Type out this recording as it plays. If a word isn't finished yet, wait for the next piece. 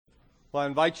Well, I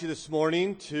invite you this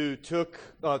morning to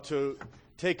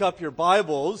take up your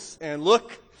Bibles and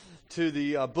look to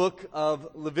the book of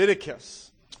Leviticus.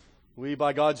 We,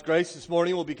 by God's grace, this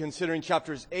morning will be considering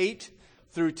chapters 8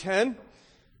 through 10.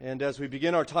 And as we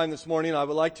begin our time this morning, I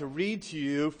would like to read to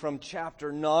you from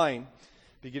chapter 9,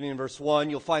 beginning in verse 1.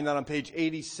 You'll find that on page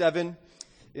 87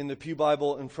 in the Pew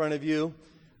Bible in front of you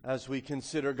as we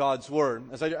consider God's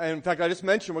Word. In fact, I just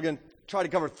mentioned we're going to try to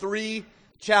cover 3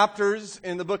 chapters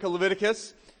in the book of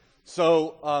Leviticus.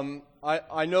 So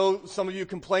I know some of you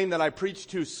complain that I preach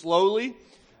too slowly,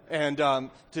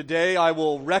 and today I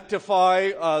will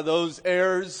rectify those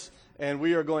errors, and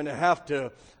we are going to have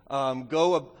to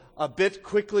go a bit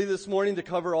quickly this morning to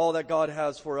cover all that God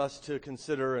has for us to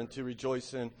consider and to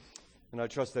rejoice in, and I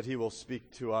trust that He will speak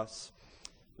to us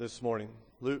this morning.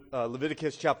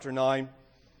 Leviticus chapter 9,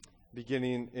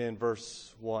 beginning in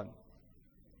verse 1.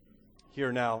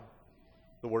 Hear now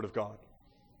the word of God.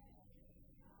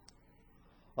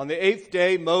 On the 8th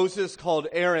day, Moses called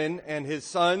Aaron and his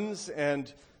sons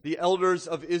and the elders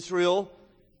of Israel,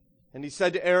 and he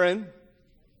said to Aaron,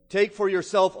 "Take for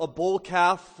yourself a bull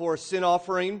calf for a sin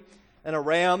offering and a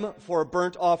ram for a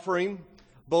burnt offering,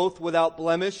 both without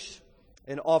blemish,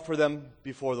 and offer them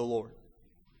before the Lord.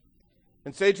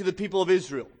 And say to the people of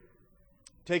Israel,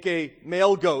 take a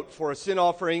male goat for a sin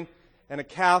offering and a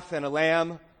calf and a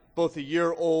lamb, both a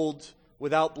year old,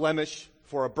 without blemish,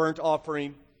 for a burnt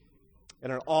offering,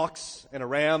 and an ox and a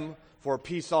ram for a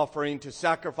peace offering to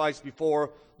sacrifice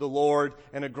before the Lord,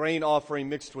 and a grain offering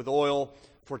mixed with oil.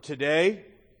 For today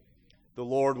the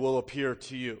Lord will appear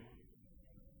to you."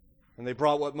 And they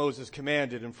brought what Moses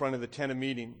commanded in front of the tent of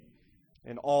meeting,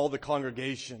 and all the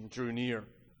congregation drew near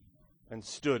and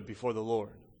stood before the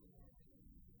Lord.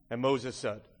 And Moses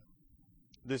said,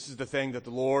 "This is the thing that the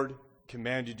Lord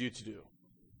commanded you to do,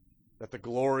 that the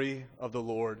glory of the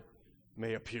Lord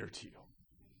may appear to you."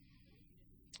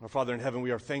 Our Father in heaven, we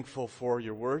are thankful for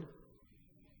your word.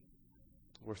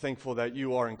 We're thankful that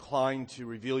you are inclined to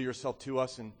reveal yourself to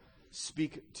us and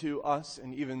speak to us.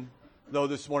 And even though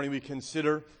this morning we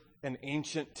consider an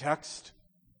ancient text,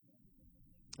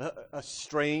 a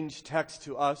strange text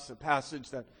to us, a passage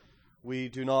that we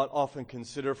do not often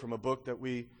consider from a book that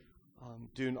we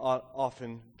do not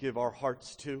often give our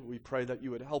hearts to, we pray that you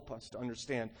would help us to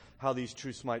understand how these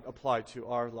truths might apply to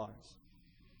our lives.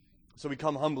 So we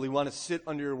come humbly. We want to sit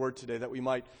under your word today that we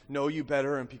might know you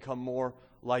better and become more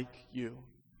like you.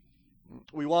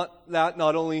 We want that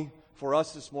not only for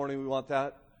us this morning, we want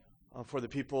that for the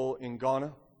people in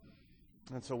Ghana.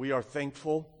 And so we are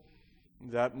thankful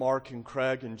that Mark and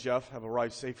Craig and Jeff have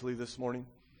arrived safely this morning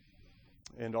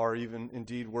and are even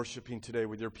indeed worshiping today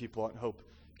with your people at Hope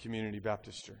Community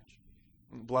Baptist Church.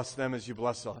 Bless them as you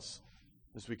bless us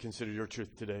as we consider your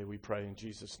truth today, we pray in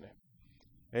Jesus' name.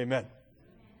 Amen.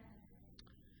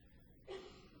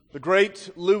 The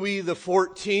great Louis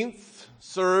XIV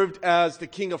served as the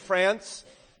King of France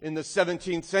in the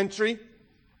 17th century.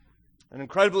 An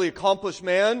incredibly accomplished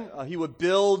man. He would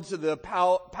build the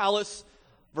Palace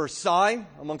Versailles,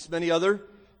 amongst many other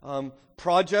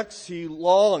projects. He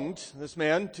longed, this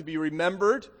man, to be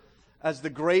remembered as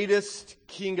the greatest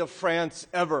king of France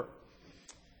ever.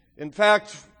 In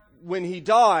fact, when he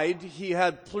died, he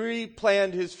had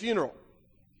pre-planned his funeral.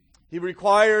 He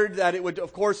required that it would,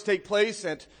 of course, take place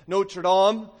at Notre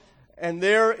Dame, and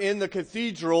there in the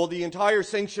cathedral, the entire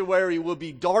sanctuary will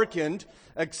be darkened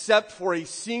except for a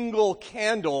single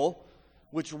candle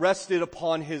which rested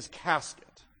upon his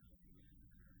casket.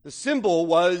 The symbol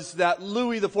was that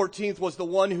Louis XIV was the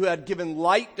one who had given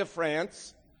light to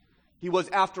France. He was,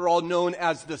 after all, known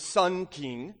as the Sun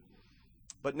King.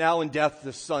 But now in death,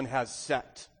 the sun has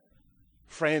set.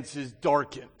 France is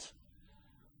darkened.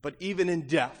 But even in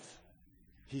death,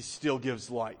 he still gives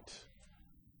light.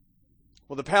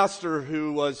 Well, the pastor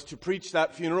who was to preach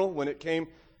that funeral, when it came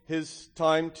his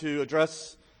time to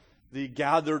address the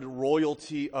gathered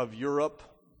royalty of Europe,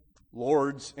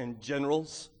 lords and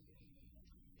generals,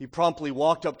 he promptly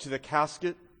walked up to the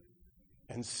casket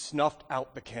and snuffed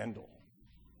out the candle.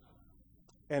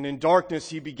 And in darkness,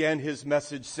 he began his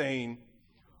message saying,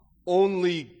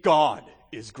 "Only God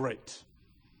is great.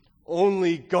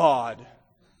 Only God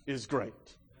is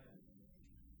great."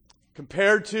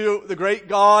 Compared to the great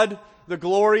God, the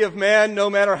glory of man, no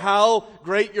matter how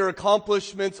great your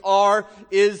accomplishments are,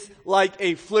 is like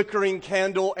a flickering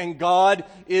candle, and God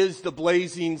is the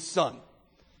blazing sun.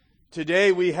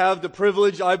 Today we have the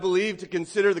privilege, I believe, to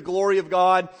consider the glory of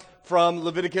God from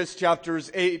Leviticus chapters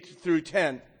 8 through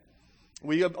 10.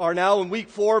 We are now in week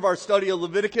 4 of our study of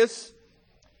Leviticus.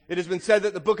 It has been said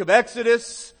that the book of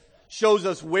Exodus shows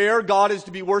us where God is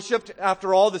to be worshiped.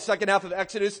 After all, the second half of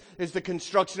Exodus is the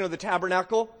construction of the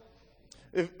tabernacle.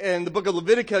 And the book of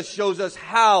Leviticus shows us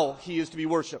how he is to be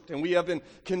worshiped. And we have been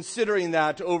considering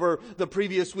that over the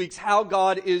previous weeks, how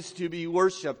God is to be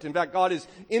worshiped. In fact, God is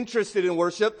interested in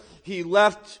worship. He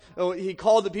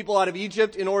called the people out of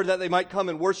Egypt in order that they might come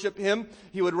and worship him.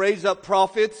 He would raise up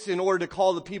prophets in order to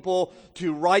call the people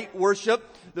to right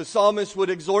worship. The psalmist would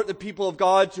exhort the people of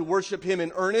God to worship him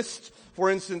in earnest. For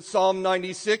instance, Psalm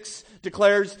 96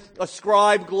 declares,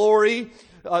 ascribe glory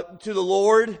to the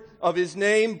Lord of his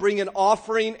name, bring an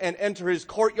offering and enter his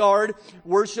courtyard,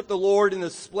 worship the Lord in the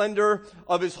splendor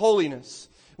of his holiness.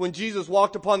 When Jesus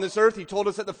walked upon this earth, he told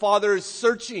us that the Father is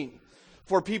searching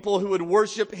for people who would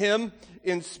worship him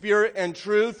in spirit and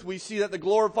truth. We see that the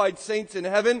glorified saints in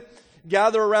heaven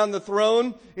gather around the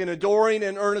throne in adoring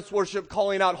and earnest worship,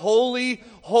 calling out, holy,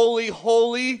 holy,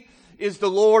 holy is the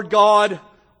Lord God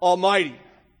Almighty.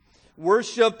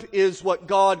 Worship is what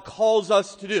God calls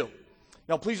us to do.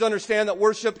 Now, please understand that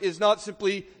worship is not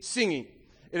simply singing.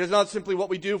 It is not simply what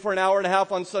we do for an hour and a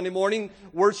half on Sunday morning.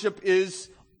 Worship is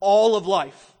all of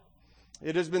life.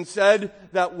 It has been said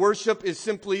that worship is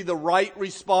simply the right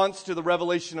response to the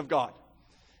revelation of God.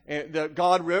 And that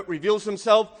God reveals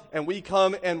himself and we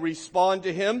come and respond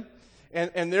to him.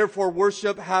 And therefore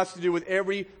worship has to do with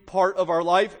every part of our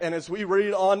life. And as we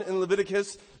read on in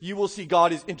Leviticus, you will see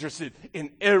God is interested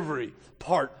in every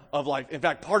part of life. In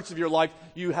fact, parts of your life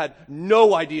you had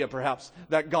no idea perhaps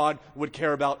that God would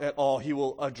care about at all. He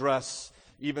will address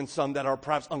even some that are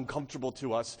perhaps uncomfortable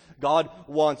to us. God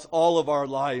wants all of our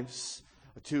lives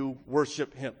to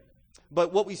worship him.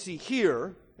 But what we see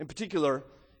here in particular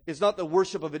is not the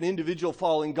worship of an individual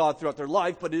following God throughout their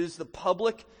life, but it is the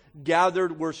public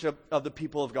gathered worship of the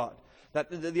people of God. That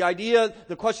the idea,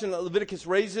 the question that Leviticus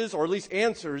raises, or at least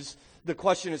answers, the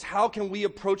question is, how can we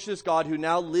approach this God who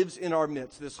now lives in our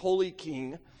midst, this holy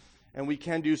King, and we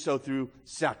can do so through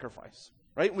sacrifice,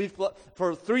 right? We've,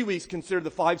 for 3 weeks, considered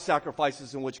the 5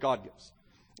 sacrifices in which God gives.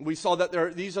 We saw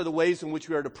that these are the ways in which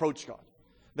we are to approach God.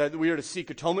 That we are to seek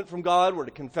atonement from God, we're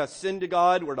to confess sin to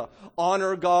God, we're to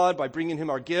honor God by bringing him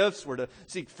our gifts, we're to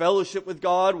seek fellowship with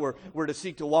God, we're to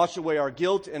seek to wash away our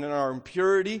guilt and in our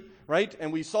impurity, right?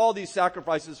 And we saw these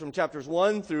sacrifices from chapters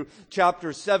 1 through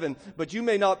chapter 7, but you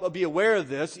may not be aware of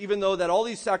this, even though that all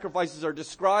these sacrifices are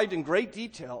described in great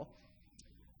detail,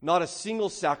 not a single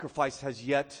sacrifice has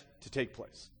yet to take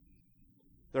place.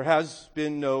 There has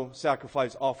been no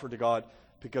sacrifice offered to God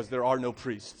because there are no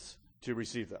priests to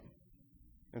receive them.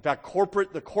 In fact,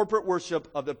 the corporate worship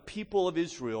of the people of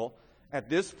Israel at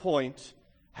this point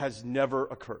has never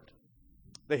occurred.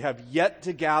 They have yet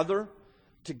to gather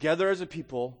together as a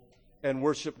people and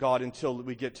worship God until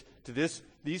we get to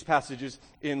these passages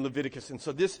in Leviticus. And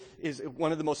so this is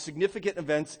one of the most significant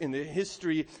events in the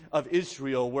history of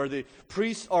Israel, where the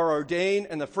priests are ordained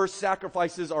and the first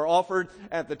sacrifices are offered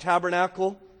at the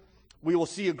tabernacle. We will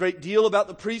see a great deal about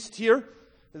the priests here.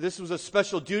 This was a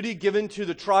special duty given to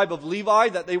the tribe of Levi,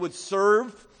 that they would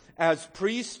serve as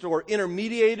priests or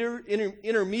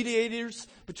intermediators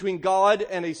between God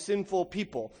and a sinful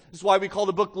people. This is why we call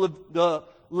the book the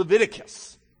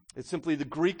Leviticus. It's simply the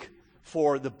Greek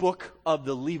for the book of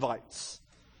the Levites.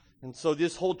 And so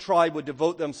this whole tribe would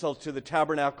devote themselves to the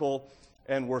tabernacle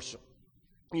and worship.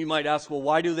 You might ask, well,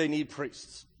 why do they need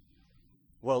priests?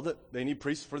 Well, they need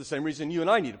priests for the same reason you and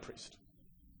I need a priest.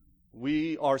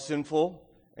 We are sinful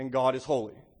and God is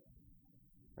holy.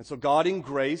 And so God in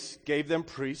grace gave them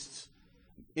priests,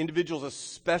 individuals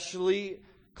especially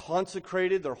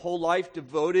consecrated, their whole life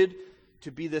devoted to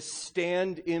be the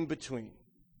stand in between.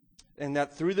 And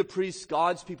that through the priests,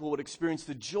 God's people would experience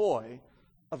the joy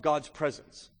of God's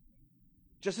presence.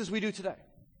 Just as we do today.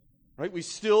 Right? We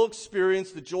still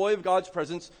experience the joy of God's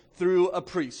presence through a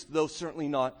priest, though certainly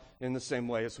not in the same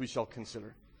way, as we shall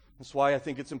consider. That's why I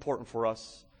think it's important for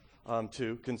us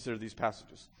to consider these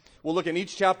passages. We'll look at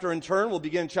each chapter in turn. We'll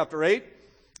begin in chapter 8,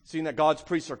 seeing that God's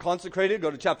priests are consecrated.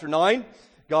 Go to chapter 9,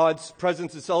 God's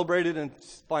presence is celebrated. And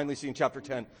finally, see in chapter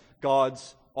 10,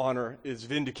 God's honor is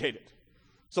vindicated.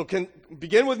 So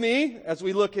begin with me as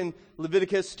we look in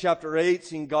Leviticus chapter 8,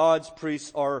 seeing God's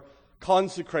priests are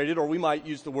consecrated, or we might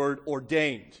use the word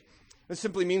ordained. This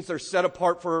simply means they're set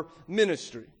apart for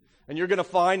ministry. And you're going to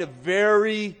find a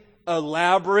very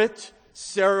elaborate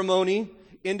ceremony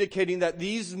indicating that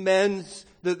these men's,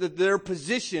 that their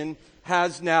position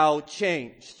has now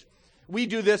changed. We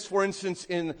do this, for instance,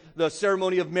 in the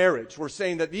ceremony of marriage. We're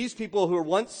saying that these people who were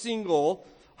once single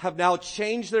have now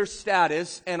changed their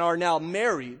status and are now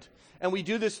married. And we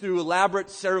do this through elaborate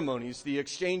ceremonies, the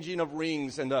exchanging of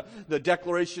rings and the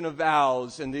declaration of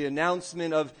vows and the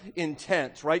announcement of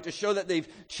intent, right? To show that they've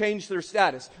changed their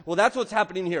status. Well, that's what's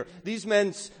happening here. These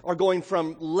men are going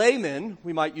from laymen,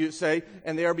 we might say,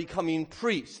 and they are becoming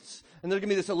priests. And there's going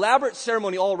to be this elaborate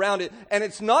ceremony all around it. And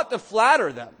it's not to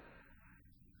flatter them.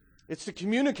 It's to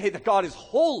communicate that God is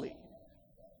holy.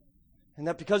 And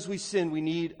that because we sin, we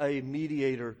need a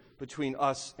mediator between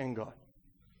us and God.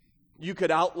 You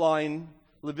could outline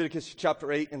Leviticus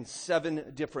chapter 8 in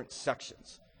 7 different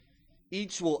sections.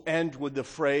 Each will end with the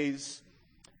phrase,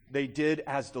 they did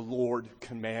as the Lord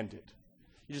commanded.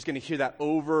 You're just going to hear that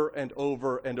over and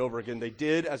over and over again. They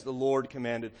did as the Lord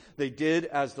commanded. They did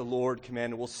as the Lord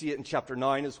commanded. We'll see it in chapter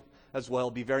 9 as well.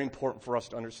 It'll be very important for us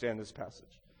to understand this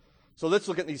passage. So let's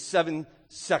look at these 7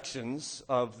 sections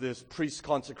of this priest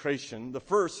consecration. The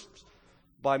first,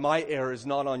 by my error, is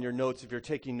not on your notes if you're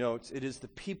taking notes. It is the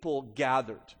people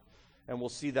gathered. And we'll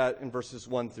see that in verses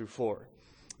 1 through 4.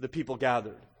 The people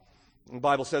gathered. The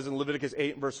Bible says in Leviticus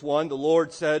 8 verse 1, the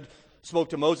Lord spoke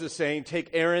to Moses saying, take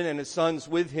Aaron and his sons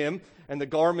with him, and the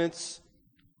garments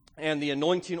and the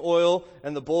anointing oil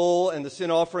and the bull and the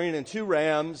sin offering and 2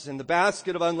 rams and the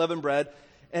basket of unleavened bread,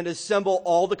 and assemble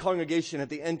all the congregation at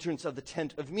the entrance of the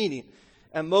tent of meeting.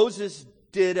 And Moses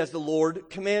did as the Lord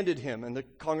commanded him, and the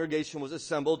congregation was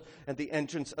assembled at the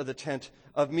entrance of the tent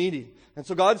of meeting. And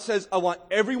so God says, I want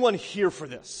everyone here for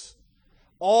this.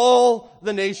 All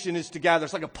the nation is to gather.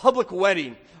 It's like a public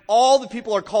wedding. All the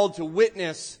people are called to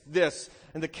witness this.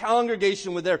 And the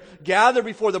congregation would there gather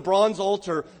before the bronze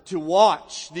altar to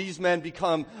watch these men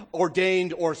become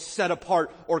ordained or set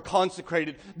apart or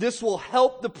consecrated. This will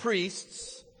help the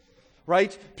priests,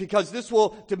 right? Because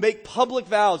to make public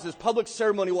vows, this public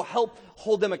ceremony will help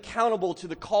hold them accountable to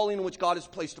the calling in which God has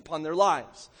placed upon their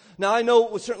lives. Now I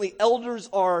know certainly church elders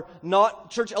are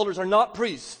not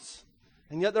priests.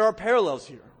 And yet there are parallels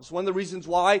here. It's one of the reasons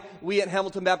why we at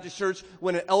Hamilton Baptist Church,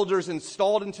 when an elder is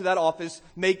installed into that office,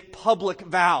 make public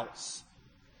vows.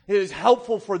 It is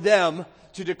helpful for them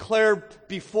to declare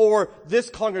before this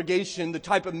congregation the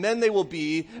type of men they will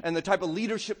be and the type of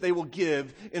leadership they will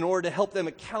give in order to help them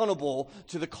accountable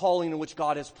to the calling in which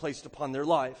God has placed upon their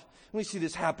life. And we see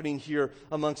this happening here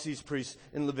amongst these priests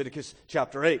in Leviticus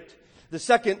chapter 8. The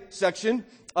second section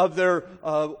of their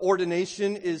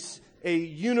ordination is a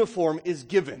uniform is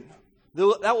given.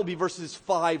 That will be verses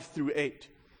 5 through 8.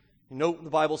 You know, the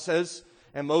Bible says,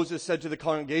 and Moses said to the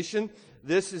congregation,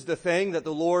 this is the thing that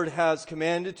the Lord has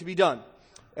commanded to be done.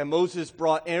 And Moses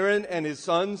brought Aaron and his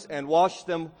sons and washed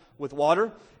them with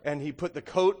water. And he put the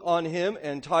coat on him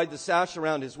and tied the sash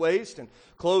around his waist and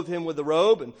clothed him with the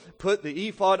robe and put the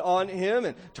ephod on him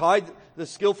and tied the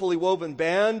skillfully woven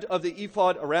band of the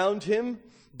ephod around him,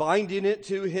 binding it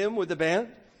to him with the band.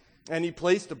 And he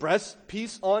placed the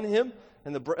breastpiece on him,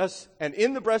 and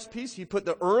in the breastpiece he put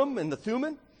the Urim and the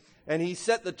Thummim, and he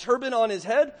set the turban on his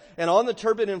head, and on the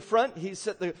turban in front he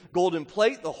set the golden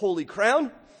plate, the holy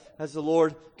crown, as the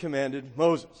Lord commanded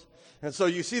Moses. And so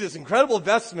you see this incredible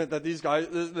vestment that these guys,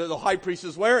 the high priest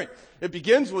is wearing. It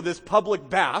begins with this public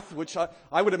bath, which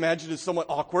I would imagine is somewhat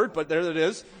awkward, but there it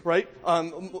is, right?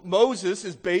 Moses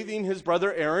is bathing his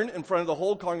brother Aaron in front of the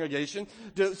whole congregation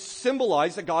to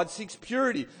symbolize that God seeks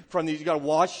purity from these. You got to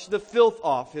wash the filth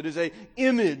off. It is an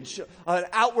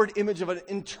outward image of an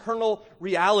internal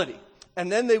reality.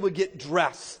 And then they would get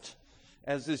dressed,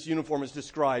 as this uniform is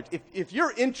described. If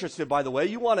you're interested, by the way,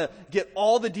 you want to get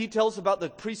all the details about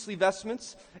the priestly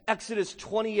vestments, Exodus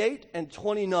 28 and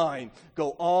 29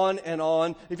 go on and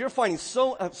on. If you're finding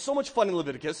so much fun in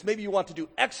Leviticus, maybe you want to do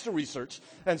extra research.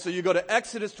 And so you go to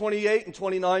Exodus 28 and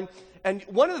 29. And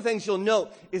one of the things you'll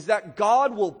note is that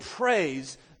God will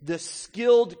praise the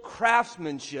skilled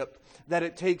craftsmanship that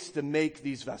it takes to make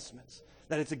these vestments.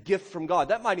 That it's a gift from God.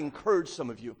 That might encourage some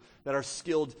of you that are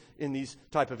skilled in these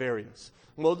type of areas.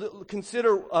 Well,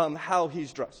 consider how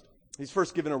he's dressed. He's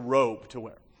first given a robe to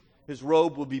wear. His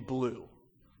robe will be blue.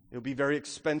 It will be very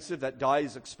expensive. That dye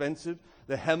is expensive.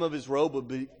 The hem of his robe will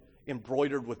be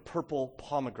embroidered with purple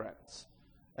pomegranates.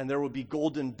 And there will be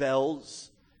golden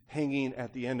bells hanging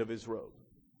at the end of his robe.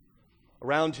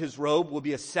 Around his robe will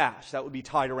be a sash that would be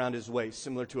tied around his waist,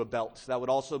 similar to a belt. That would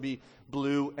also be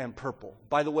blue and purple.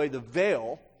 By the way, the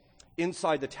veil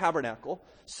inside the tabernacle,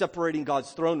 separating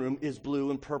God's throne room, is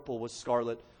blue and purple with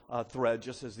scarlet thread,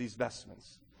 just as these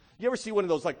vestments. You ever see one of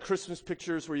those like Christmas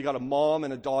pictures where you got a mom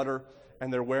and a daughter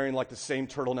and they're wearing like the same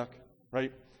turtleneck,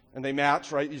 right? And they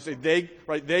match, right? You say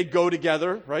they go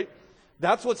together, right?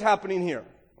 That's what's happening here.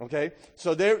 Okay,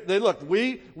 so they look.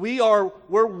 We are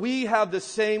where we have the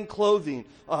same clothing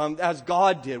as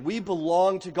God did. We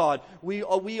belong to God.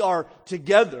 We are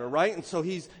together, right? And so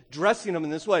He's dressing them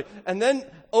in this way. And then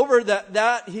over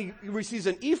that he receives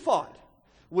an ephod,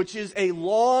 which is a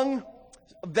long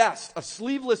vest, a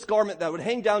sleeveless garment that would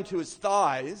hang down to his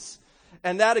thighs.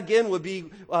 And that again would be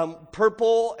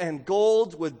purple and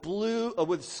gold with blue,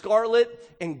 with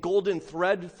scarlet and golden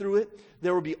thread through it.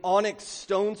 There would be onyx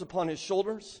stones upon his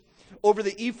shoulders. Over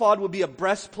the ephod would be a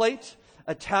breastplate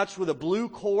attached with a blue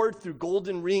cord through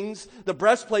golden rings. The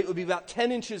breastplate would be about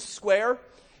 10 inches square.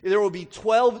 There would be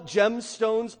 12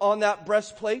 gemstones on that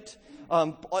breastplate.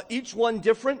 Each one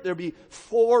different. There'd be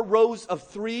 4 rows of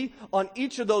 3. On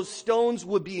each of those stones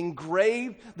would be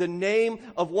engraved the name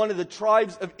of one of the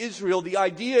tribes of Israel. The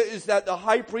idea is that the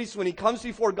high priest, when he comes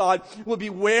before God, will be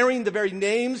wearing the very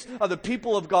names of the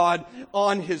people of God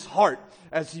on his heart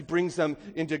as he brings them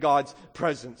into God's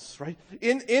presence, right?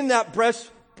 In that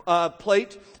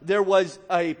breastplate, there was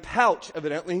a pouch,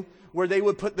 evidently, where they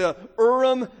would put the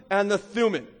Urim and the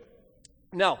Thummim.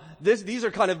 Now, these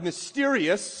are kind of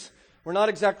mysterious. We're not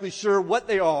exactly sure what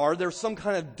they are. There's some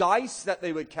kind of dice that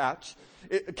they would cast.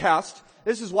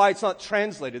 This is why it's not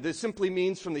translated. This simply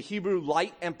means from the Hebrew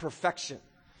light and perfection.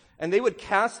 And they would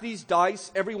cast these dice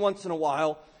every once in a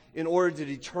while in order to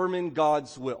determine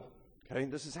God's will. Okay,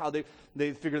 this is how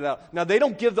they figure that out. Now, they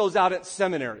don't give those out at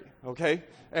seminary, okay?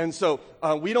 And so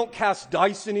we don't cast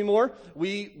dice anymore.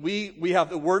 We have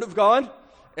the Word of God,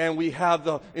 and we have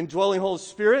the indwelling Holy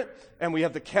Spirit, and we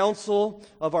have the counsel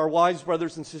of our wise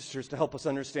brothers and sisters to help us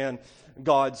understand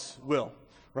God's will,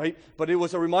 right? But it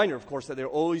was a reminder, of course, that they're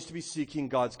always to be seeking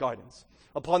God's guidance.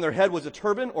 Upon their head was a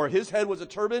turban, or his head was a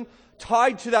turban.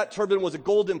 Tied to that turban was a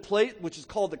golden plate, which is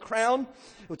called the crown.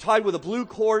 It was tied with a blue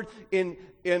cord.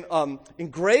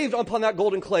 Engraved upon that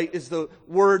golden plate is the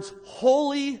words,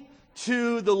 "Holy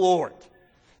to the Lord."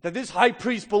 That this high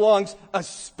priest belongs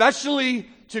especially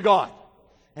to God.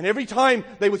 And every time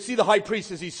they would see the high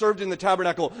priest as he served in the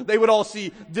tabernacle, they would all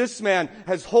see this man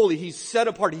as holy. He's set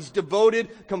apart. He's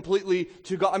devoted completely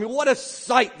to God. I mean, what a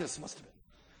sight this must have been.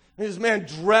 This man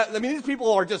these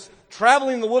people are just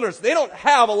traveling in the wilderness. They don't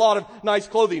have a lot of nice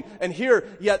clothing. And here,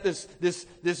 yet this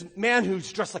man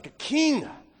who's dressed like a king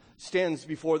stands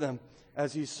before them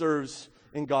as he serves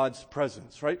in God's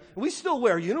presence, right? We still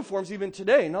wear uniforms even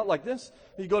today, not like this.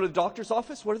 You go to the doctor's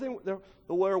office, what do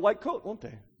they'll wear a white coat, won't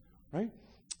they? Right?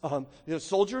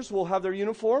 Soldiers will have their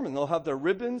uniform, and they'll have their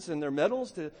ribbons and their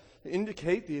medals to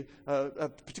indicate the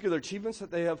particular achievements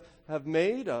that they have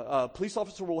made. A police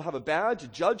officer will have a badge. A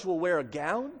judge will wear a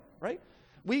gown, right?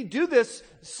 We do this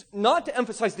not to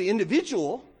emphasize the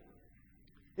individual.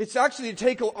 It's actually to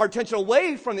take our attention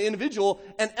away from the individual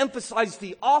and emphasize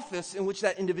the office in which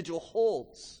that individual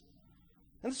holds.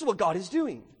 And this is what God is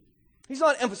doing. He's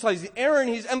not emphasizing Aaron.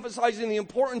 He's emphasizing the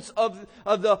importance of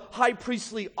the high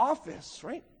priestly office,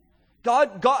 right?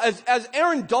 God, as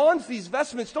Aaron dons these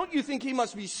vestments, don't you think he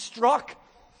must be struck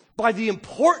by the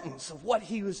importance of what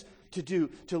he was to do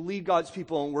to lead God's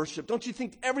people in worship? Don't you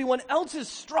think everyone else is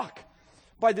struck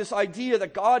by this idea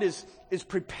that God is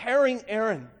preparing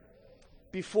Aaron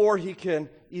before he can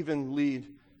even lead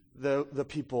the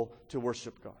people to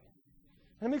worship God?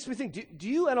 And it makes me think, do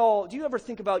you ever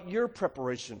think about your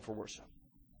preparation for worship?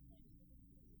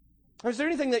 Is there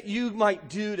anything that you might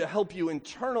do to help you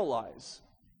internalize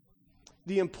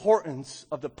the importance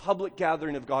of the public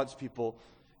gathering of God's people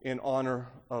in honor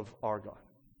of our God?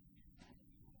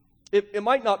 It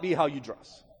might not be how you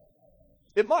dress.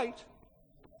 It might,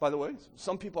 by the way.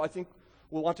 Some people, I think,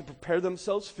 will want to prepare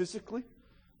themselves physically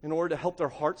in order to help their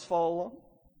hearts follow along.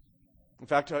 In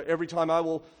fact, every time I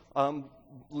will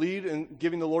lead in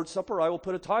giving the Lord's Supper, I will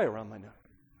put a tie around my neck.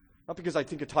 Not because I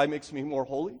think a tie makes me more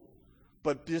holy,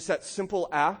 but just that simple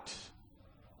act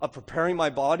of preparing my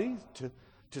body to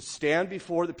stand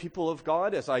before the people of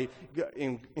God as I,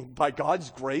 by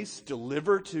God's grace,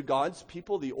 deliver to God's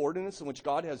people the ordinance in which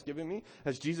God has given me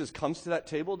as Jesus comes to that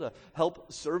table to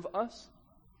help serve us.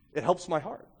 It helps my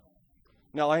heart.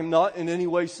 Now, I am not in any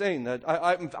way saying that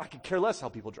I could care less how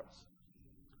people dress.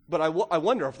 But I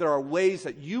wonder if there are ways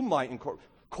that you might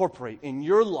incorporate in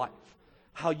your life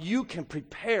how you can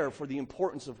prepare for the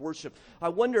importance of worship. I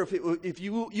wonder if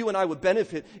you and I would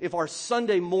benefit if our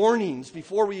Sunday mornings,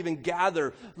 before we even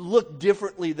gather, look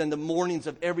differently than the mornings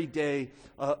of every day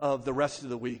of the rest of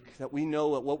the week. That we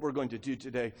know that what we're going to do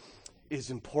today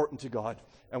is important to God,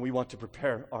 and we want to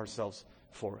prepare ourselves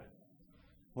for it.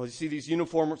 Well, you see, these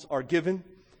uniforms are given.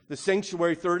 The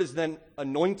sanctuary, third, is then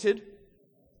anointed.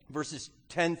 verses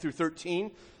 10 through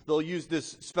 13. They'll use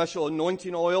this special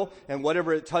anointing oil, and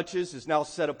whatever it touches is now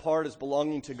set apart as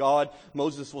belonging to God.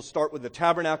 Moses will start with the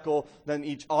tabernacle, then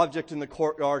each object in the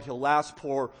courtyard. He'll last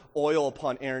pour oil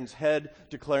upon Aaron's head,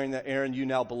 declaring that, Aaron, you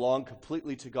now belong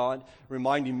completely to God,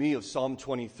 reminding me of Psalm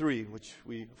 23, which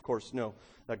we, of course, know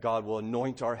that God will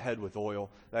anoint our head with oil.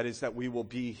 That is, that we will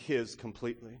be his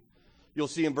completely. You'll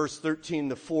see in verse 13,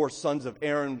 the 4 sons of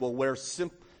Aaron will wear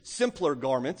simpler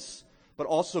garments, but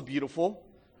also beautiful,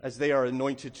 as they are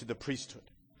anointed to the priesthood.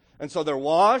 And so they're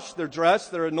washed, they're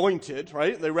dressed, they're anointed,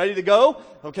 right? They're ready to go.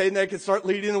 Okay, and they can start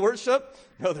leading the worship.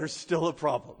 No, there's still a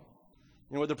problem.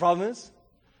 You know what the problem is?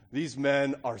 These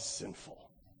men are sinful.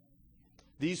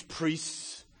 These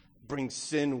priests bring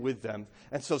sin with them.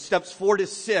 And so steps 4 to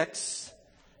 6,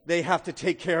 they have to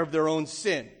take care of their own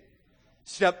sin.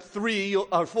 Step 4,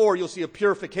 you'll see a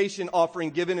purification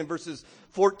offering given in verses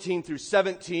 14 through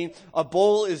 17. A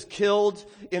bull is killed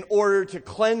in order to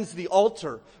cleanse the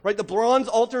altar. Right? The bronze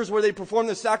altars where they perform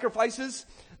the sacrifices,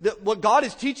 what God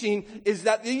is teaching is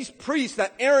that these priests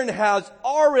that Aaron has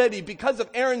already, because of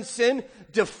Aaron's sin,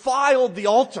 defiled the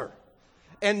altar.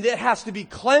 And it has to be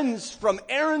cleansed from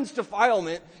Aaron's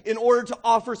defilement in order to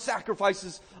offer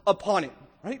sacrifices upon it.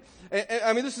 Right?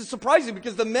 I mean, this is surprising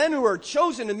because the men who are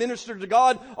chosen to minister to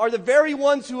God are the very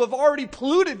ones who have already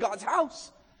polluted God's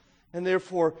house. And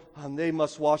therefore, they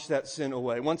must wash that sin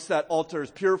away. Once that altar is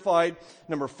purified,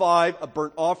 number 5, a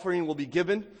burnt offering will be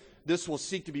given. This will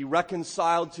seek to be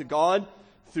reconciled to God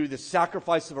through the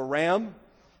sacrifice of a ram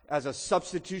as a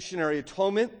substitutionary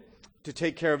atonement to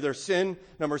take care of their sin.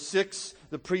 Number 6,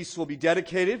 the priests will be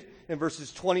dedicated in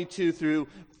verses 22 through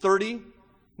 30.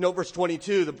 Note verse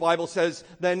 22, the Bible says,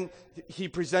 then he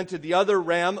presented the other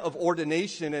ram of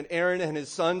ordination, and Aaron and his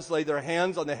sons laid their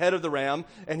hands on the head of the ram,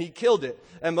 and he killed it.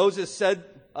 And Moses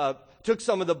took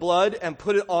some of the blood and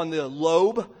put it on the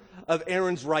lobe of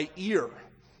Aaron's right ear,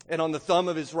 and on the thumb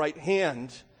of his right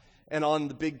hand, and on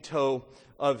the big toe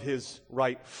of his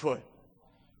right foot.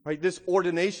 Right? This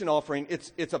ordination offering,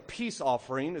 it's a peace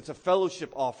offering, it's a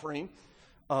fellowship offering.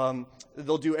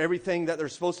 They'll do everything that they're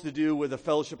supposed to do with a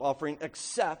fellowship offering,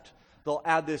 except they'll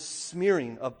add this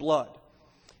smearing of blood.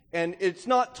 And it's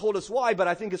not told us why, but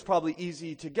I think it's probably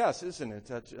easy to guess, isn't it?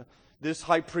 That this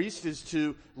high priest is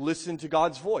to listen to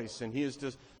God's voice, and he is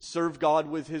to serve God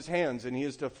with his hands, and he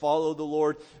is to follow the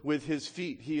Lord with his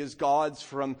feet. He is God's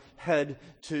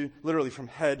literally from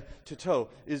head to toe,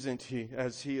 isn't he?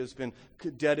 As he has been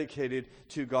dedicated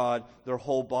to God, their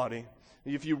whole body.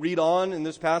 If you read on in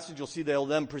this passage, you'll see they'll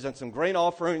then present some grain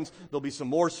offerings. There'll be some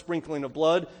more sprinkling of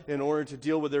blood in order to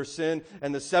deal with their sin.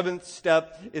 And the 7th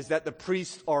step is that the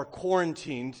priests are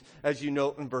quarantined, as you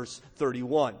note in verse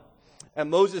 31.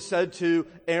 And Moses said to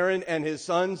Aaron and his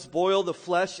sons, boil the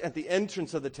flesh at the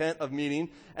entrance of the tent of meeting,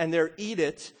 and there eat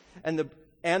it, and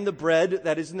the bread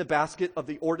that is in the basket of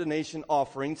the ordination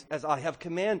offerings, as I have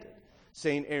commanded,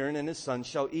 saying, Aaron and his sons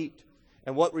shall eat.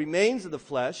 And what remains of the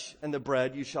flesh and the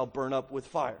bread you shall burn up with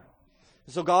fire.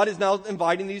 So God is now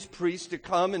inviting these priests to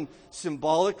come and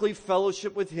symbolically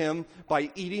fellowship with him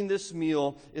by eating this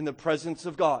meal in the presence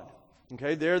of God.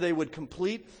 Okay, there they would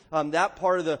complete that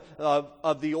part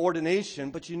of the ordination.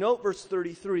 But you note verse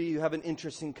 33, you have an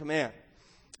interesting command.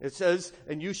 It says,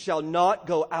 and you shall not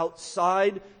go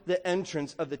outside the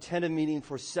entrance of the tent of meeting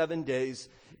for 7 days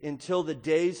until the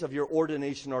days of your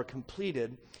ordination are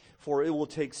completed. For it will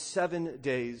take 7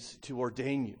 days to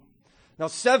ordain you. Now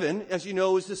 7, as you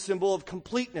know, is the symbol of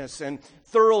completeness and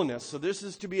thoroughness. So this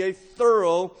is to be a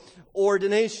thorough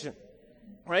ordination.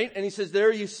 Right? And he says,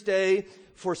 there you stay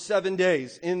for 7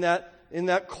 days in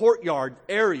that courtyard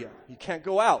area. You can't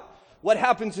go out. What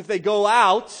happens if they go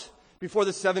out before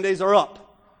the 7 days are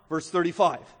up? Verse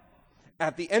 35.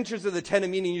 At the entrance of the tent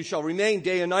of meeting you shall remain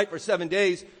day and night for 7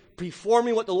 days,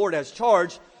 performing what the Lord has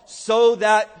charged, so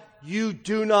that you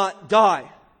do not die,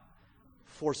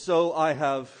 for so I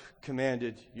have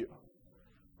commanded you.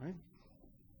 Right?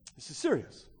 This is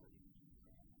serious.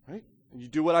 Right? And you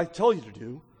do what I tell you to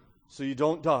do, so you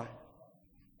don't die.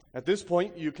 At this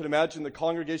point, you can imagine the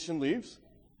congregation leaves,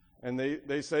 and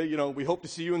they say, we hope to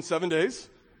see you in 7 days,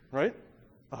 right?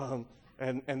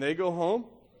 And they go home,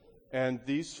 and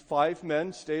these 5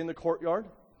 men stay in the courtyard,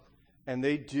 and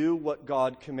they do what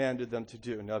God commanded them to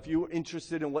do. Now, if you're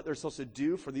interested in what they're supposed to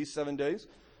do for these 7 days,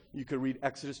 you could read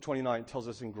Exodus 29. It tells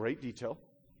us in great detail.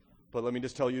 But let me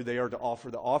just tell you, they are to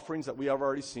offer the offerings that we have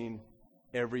already seen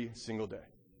every single day.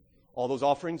 All those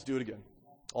offerings, do it again.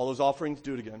 All those offerings,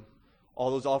 do it again. All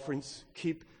those offerings,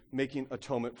 keep making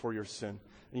atonement for your sin.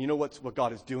 And you know what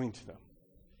God is doing to them?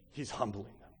 He's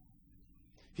humbling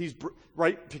them.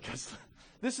 Right? Because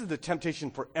this is the temptation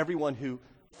for everyone who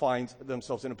find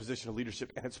themselves in a position of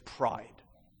leadership, and it's pride.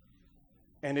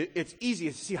 And it's easy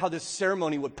to see how this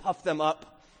ceremony would puff them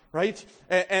up, right?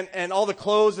 And all the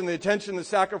clothes and the attention, the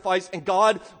sacrifice. And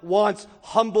God wants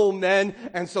humble men.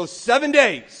 And so 7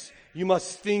 days, you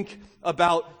must think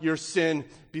about your sin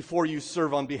before you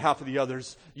serve on behalf of the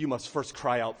others. You must first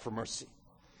cry out for mercy.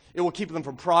 It will keep them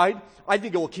from pride. I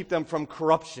think it will keep them from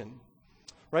corruption.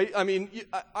 Right? I mean,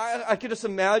 I could just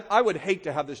imagine, I would hate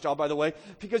to have this job, by the way,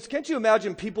 because can't you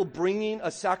imagine people bringing a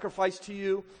sacrifice to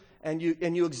you, and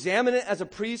you examine it as a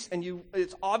priest, and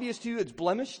it's obvious to you it's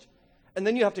blemished, and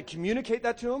then you have to communicate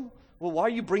that to them? Well, why are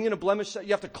you bringing a blemish? You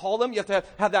have to call them. You have to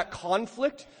have that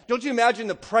conflict. Don't you imagine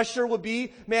the pressure would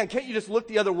be, man, can't you just look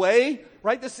the other way?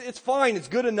 Right? It's fine. It's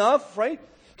good enough, right?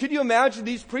 Could you imagine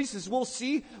these priests,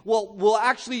 we'll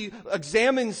actually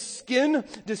examine skin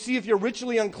to see if you're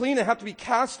ritually unclean and have to be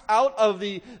cast out of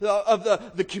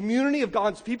the community of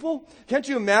God's people? Can't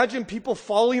you imagine people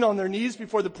falling on their knees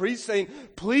before the priest saying,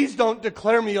 please don't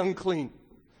declare me unclean.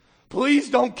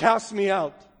 Please don't cast me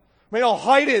out. Right? I'll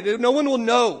hide it. No one will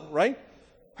know, right?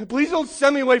 Please don't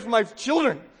send me away from my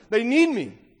children. They need me.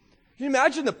 Can you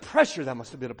imagine the pressure that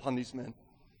must have been upon these men?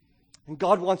 And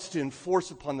God wants to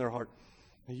enforce upon their heart,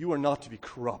 you are not to be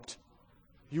corrupt.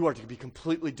 You are to be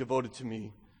completely devoted to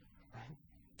me.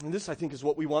 Right? And this, I think, is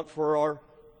what we want for our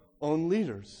own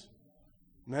leaders.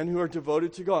 Men who are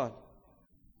devoted to God.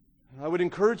 And I would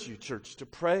encourage you, church, to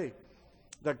pray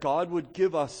that God would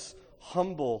give us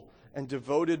humble and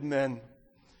devoted men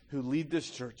who lead this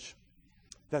church,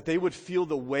 that they would feel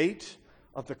the weight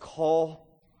of the call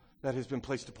that has been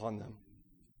placed upon them.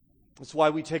 That's why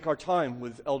we take our time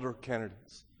with elder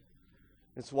candidates.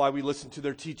 It's why we listen to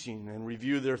their teaching and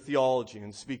review their theology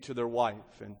and speak to their wife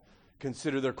and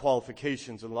consider their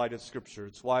qualifications in light of Scripture.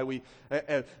 It's why we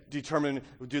determine,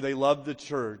 do they love the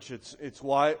church? It's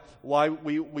why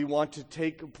we want to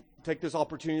take this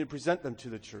opportunity to present them to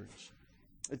the church.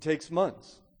 It takes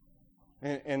months.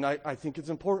 And I think it's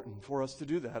important for us to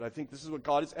do that. I think this is what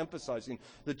God is emphasizing.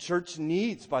 The church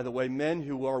needs, by the way, men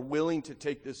who are willing to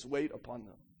take this weight upon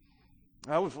them.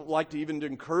 I would like to even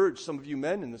encourage some of you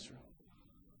men in this room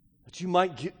that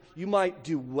you might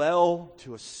do well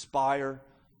to aspire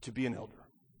to be an elder.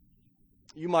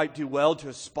 You might do well to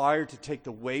aspire to take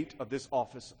the weight of this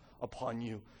office upon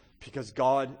you, because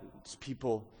God's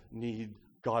people need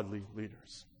godly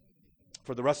leaders.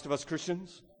 For the rest of us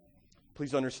Christians,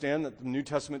 please understand that the New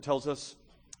Testament tells us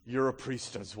you're a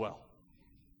priest as well.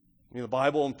 The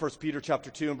Bible in 1 Peter chapter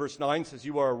 2 and verse 9 says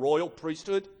you are a royal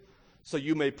priesthood, so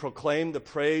you may proclaim the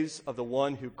praise of the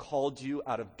one who called you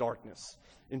out of darkness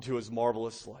into his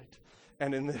marvelous light.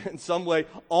 And in some way,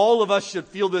 all of us should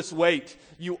feel this weight.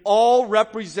 You all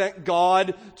represent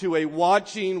God to a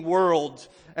watching world.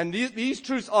 And these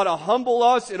truths ought to humble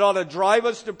us. It ought to drive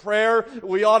us to prayer.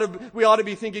 We ought to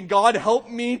be thinking, God, help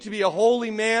me to be a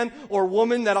holy man or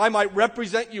woman, that I might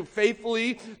represent you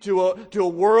faithfully to a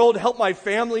world. Help my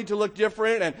family to look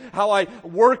different, and how I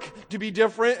work to be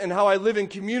different, and how I live in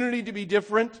community to be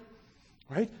different.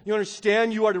 Right? You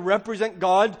understand you are to represent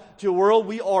God to a world.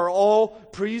 We are all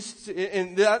priests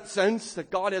in that sense, that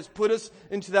God has put us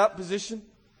into that position.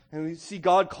 And we see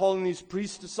God calling these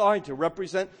priests aside to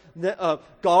represent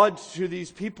God to these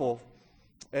people.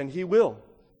 And He will.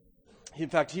 In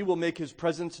fact, He will make His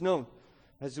presence known,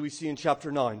 as we see in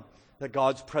chapter 9, that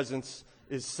God's presence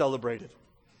is celebrated.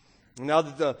 Now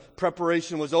that the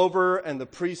preparation was over and the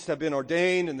priests have been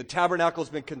ordained and the tabernacle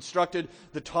has been constructed,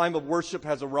 the time of worship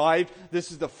has arrived. This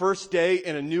is the first day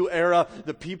in a new era,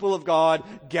 the people of God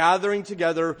gathering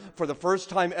together for the first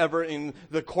time ever in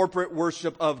the corporate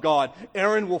worship of God.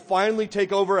 Aaron will finally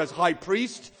take over as high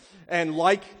priest. And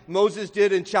like Moses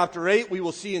did in chapter 8, we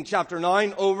will see in chapter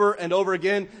 9 over and over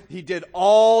again, he did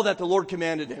all that the Lord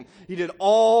commanded him. He did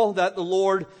all that the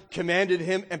Lord commanded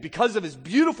him. And because of his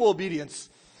beautiful obedience,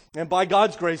 and by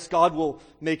God's grace, God will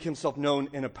make Himself known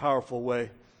in a powerful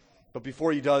way. But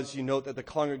before He does, you note that the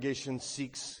congregation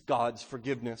seeks God's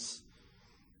forgiveness.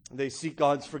 They seek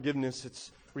God's forgiveness.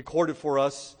 It's recorded for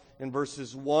us in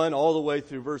verses 1 all the way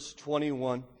through verse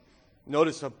 21.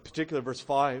 Notice a particular verse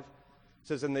 5. It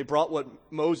says, and they brought what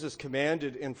Moses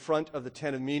commanded in front of the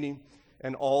tent of meeting,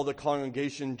 and all the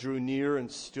congregation drew near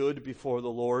and stood before the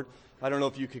Lord. I don't know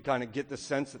if you could kind of get the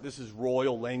sense that this is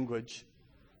royal language,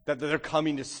 that they're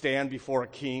coming to stand before a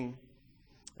king.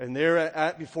 And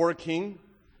there before a king,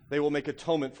 they will make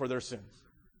atonement for their sins.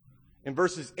 In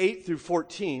verses 8 through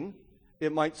 14,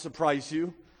 it might surprise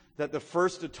you that the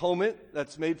first atonement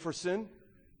that's made for sin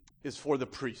is for the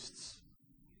priests.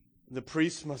 The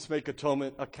priests must make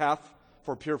atonement, a calf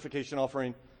for purification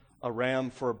offering a ram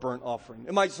for a burnt offering.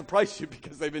 It might surprise you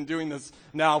because they've been doing this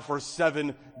now for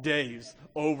 7 days,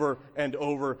 over and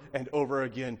over and over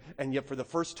again. And yet for the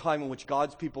first time in which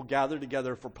God's people gather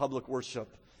together for public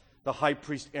worship, the high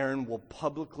priest Aaron will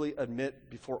publicly admit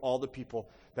before all the people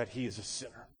that he is a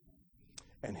sinner.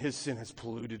 And his sin has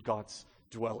polluted God's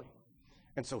dwelling.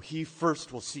 And so he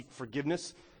first will seek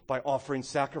forgiveness by offering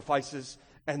sacrifices.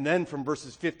 And then from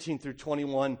verses 15 through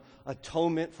 21,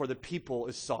 atonement for the people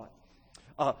is sought.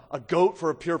 A goat for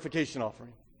a purification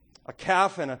offering, a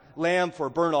calf and a lamb for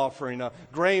a burnt offering, a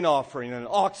grain offering, an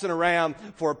ox and a ram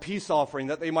for a peace offering,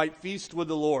 that they might feast with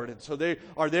the Lord. And so they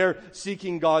are there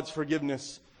seeking God's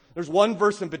forgiveness. There's one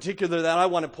verse in particular that I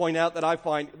want to point out that I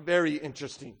find very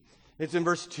interesting. It's in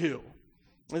verse 2.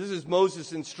 And this is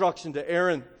Moses' instruction to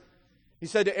Aaron. He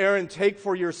said to Aaron, take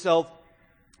for yourself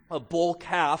a bull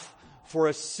calf for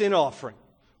a sin offering.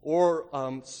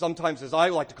 Or sometimes, as I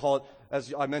like to call it,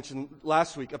 as I mentioned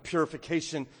last week, a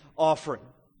purification offering.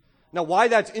 Now, why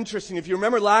that's interesting, if you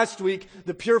remember last week,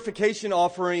 the purification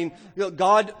offering,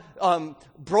 God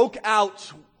broke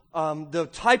out the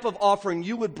type of offering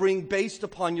you would bring based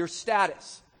upon your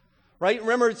status. Right?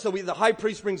 Remember, so the high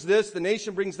priest brings this, the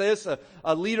nation brings this,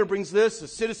 a leader brings this, a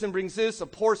citizen brings this, a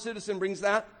poor citizen brings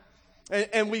that.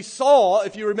 And we saw,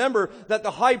 if you remember, that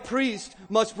the high priest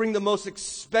must bring the most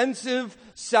expensive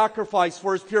sacrifice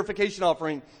for his purification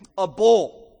offering, a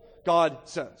bull, God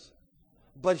says.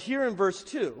 But here in verse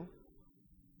 2,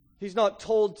 he's not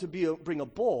told to bring a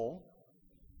bull,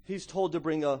 he's told to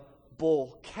bring a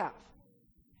bull calf.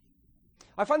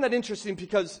 I find that interesting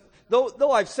because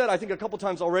though I've said, I think a couple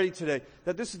times already today,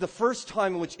 that this is the first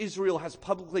time in which Israel has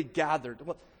publicly gathered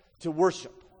to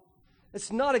worship, it's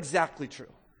not exactly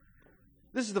true.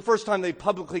 This is the first time they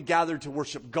publicly gathered to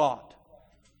worship God.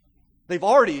 They've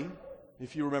already,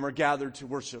 if you remember, gathered to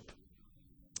worship,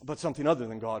 but something other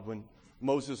than God. When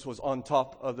Moses was on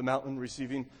top of the mountain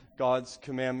receiving God's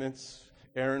commandments,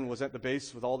 Aaron was at the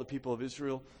base with all the people of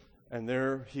Israel, and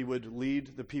there he would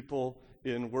lead the people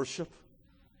in worship,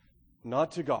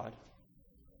 not to God,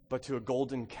 but to a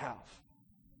golden calf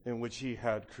in which he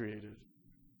had created.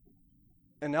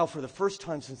 And now for the first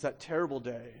time since that terrible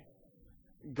day,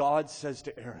 God says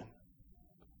to Aaron,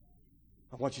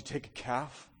 I want you to take a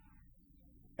calf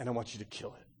and I want you to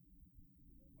kill it.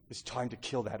 It's time to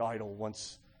kill that idol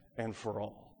once and for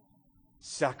all.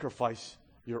 Sacrifice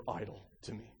your idol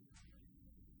to me.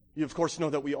 You, of course, know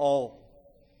that we all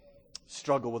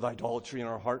struggle with idolatry in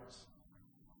our hearts.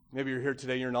 Maybe you're here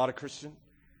today, you're not a Christian.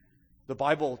 The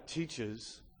Bible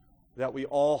teaches that we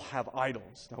all have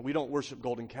idols. Now, we don't worship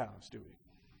golden calves, do we?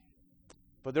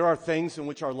 But there are things in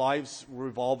which our lives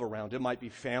revolve around. It might be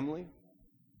family.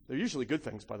 They're usually good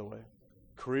things, by the way.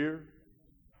 Career.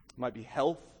 It might be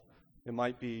health. It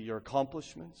might be your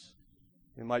accomplishments.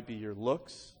 It might be your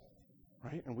looks.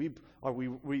 Right? And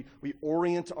we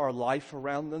orient our life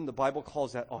around them. The Bible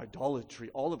calls that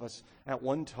idolatry. All of us at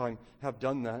one time have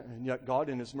done that. And yet God,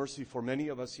 in His mercy for many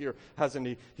of us here, hasn't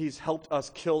He? He's helped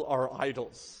us kill our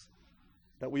idols,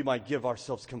 that we might give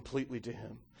ourselves completely to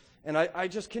Him. And I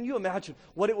just, can you imagine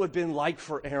what it would have been like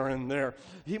for Aaron there?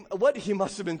 What he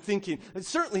must have been thinking. And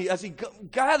certainly as he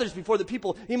gathers before the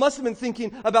people, he must have been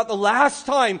thinking about the last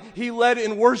time he led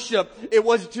in worship. It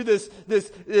was to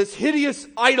this hideous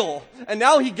idol. And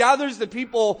now he gathers the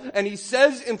people and he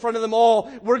says in front of them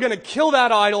all, we're going to kill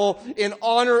that idol in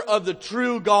honor of the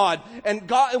true God. And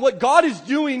what God is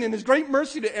doing in His great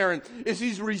mercy to Aaron is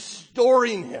He's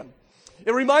restoring him.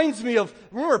 It reminds me of,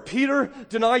 remember Peter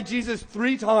denied Jesus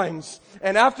 3 times.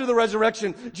 And after the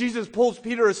resurrection, Jesus pulls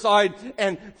Peter aside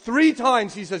and 3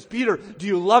 times he says, Peter, do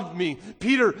you love me?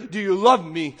 Peter, do you love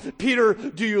me? Peter,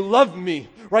 do you love me?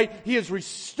 Right? He is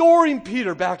restoring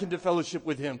Peter back into fellowship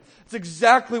with Him. It's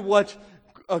exactly what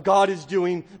God is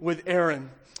doing with Aaron.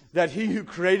 That he who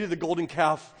created the golden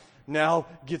calf now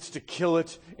gets to kill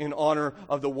it in honor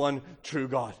of the one true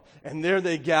God. And there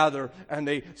they gather and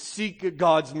they seek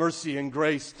God's mercy and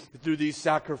grace through these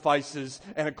sacrifices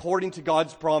and according to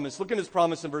God's promise. Look at His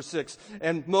promise in verse 6.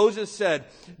 And Moses said,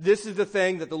 this is the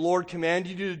thing that the Lord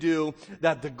commanded you to do,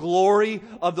 that the glory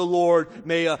of the Lord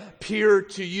may appear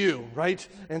to you. Right?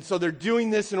 And so they're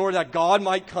doing this in order that God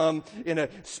might come in a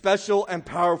special and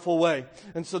powerful way.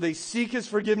 And so they seek His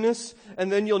forgiveness.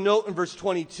 And then you'll note in verse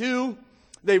 22,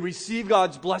 they receive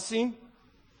God's blessing.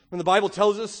 When the Bible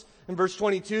tells us in verse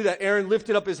 22 that Aaron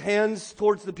lifted up his hands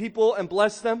towards the people and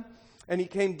blessed them. And he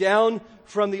came down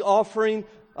from the offering,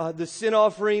 the sin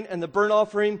offering and the burnt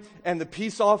offering and the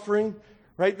peace offering.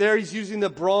 Right there he's using the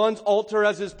bronze altar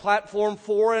as his platform,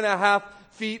 4.5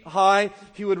 feet high.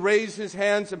 He would raise his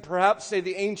hands and perhaps say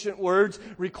the ancient words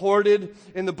recorded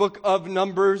in the book of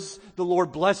Numbers. The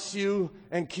Lord bless you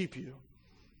and keep you.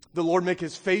 The Lord make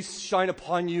his face shine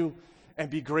upon you and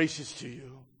be gracious to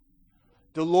you.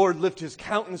 The Lord lift his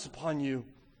countenance upon you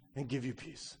and give you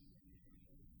peace.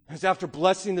 As after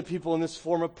blessing the people in this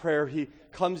form of prayer, he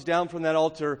comes down from that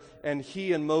altar, and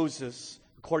he and Moses,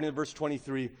 according to verse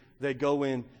 23, they go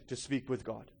in to speak with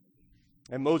God.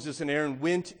 And Moses and Aaron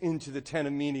went into the tent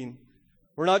of meeting.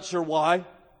 We're not sure why,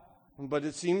 but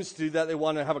it seems to that they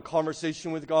want to have a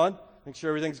conversation with God, make sure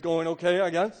everything's going okay, I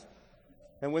guess.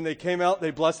 And when they came out,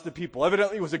 they blessed the people.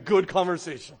 Evidently, it was a good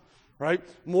conversation. Right?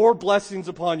 More blessings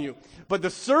upon you. But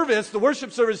the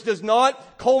worship service does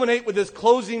not culminate with this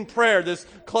closing prayer, this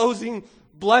closing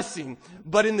blessing,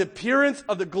 but in the appearance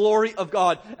of the glory of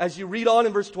God. As you read on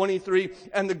in verse 23,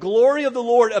 and the glory of the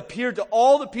Lord appeared to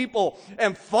all the people,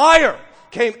 and fire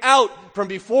came out from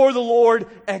before the Lord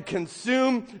and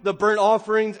consumed the burnt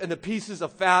offerings and the pieces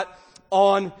of fat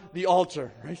on the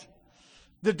altar. Right?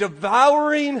 The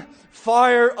devouring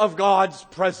fire of God's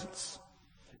presence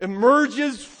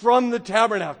emerges from the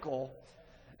tabernacle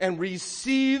and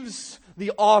receives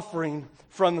the offering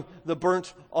from the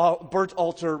burnt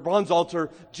altar, bronze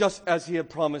altar, just as he had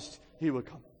promised he would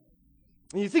come.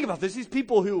 And you think about this, these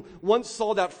people who once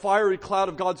saw that fiery cloud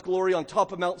of God's glory on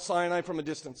top of Mount Sinai from a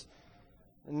distance,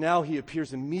 and now he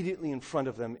appears immediately in front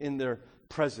of them in their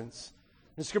presence.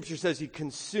 The scripture says he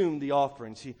consumed the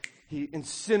offerings. He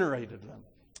incinerated them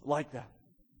like that.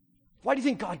 Why do you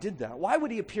think God did that? Why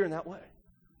would he appear in that way?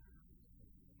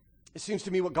 It seems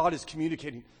to me what God is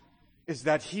communicating is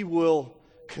that he will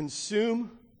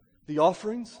consume the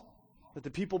offerings that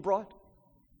the people brought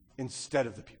instead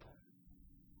of the people.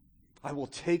 I will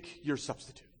take your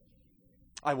substitute.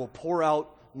 I will pour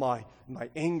out my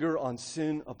anger on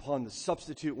sin upon the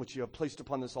substitute which you have placed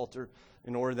upon this altar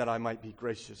in order that I might be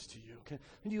gracious to you. Okay?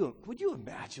 Would you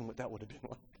imagine what that would have been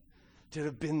like? To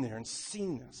have been there and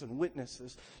seen this and witnessed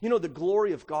this. You know, the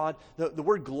glory of God, the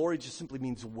word glory just simply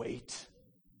means weight.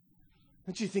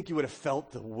 Don't you think you would have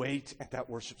felt the weight at that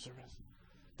worship service?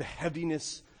 The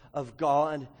heaviness of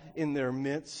God in their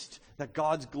midst, that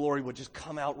God's glory would just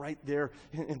come out right there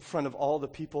in front of all the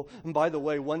people. And by the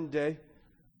way, one day,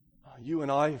 you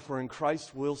and I, if we're in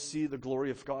Christ, will see the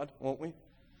glory of God, won't we?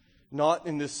 Not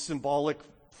in this symbolic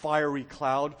fiery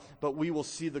cloud, but we will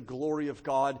see the glory of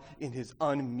God in his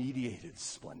unmediated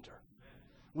splendor.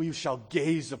 We shall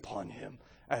gaze upon him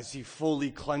as he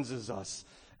fully cleanses us.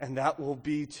 And that will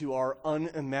be to our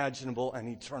unimaginable and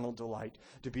eternal delight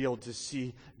to be able to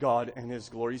see God and his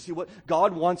glory. You see, what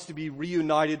God wants to be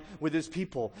reunited with his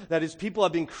people. That his people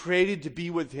have been created to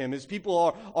be with him. His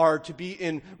people are to be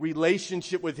in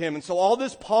relationship with him. And so all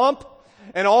this pomp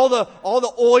and all the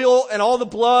oil and all the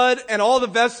blood and all the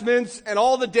vestments and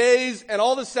all the days and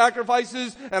all the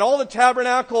sacrifices and all the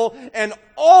tabernacle and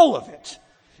all of it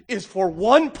is for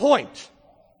one point.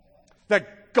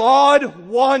 That God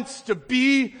wants to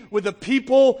be with the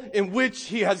people in which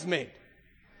he has made.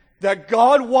 That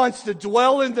God wants to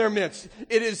dwell in their midst.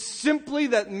 It is simply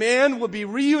that man will be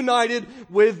reunited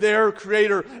with their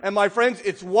Creator. And my friends,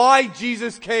 it's why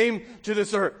Jesus came to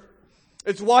this earth.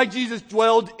 It's why Jesus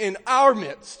dwelled in our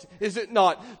midst, is it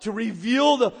not? To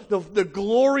reveal the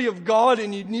glory of God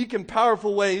in unique and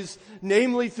powerful ways,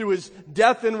 namely through his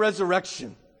death and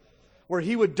resurrection, where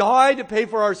he would die to pay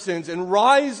for our sins and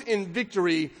rise in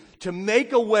victory to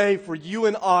make a way for you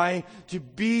and I to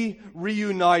be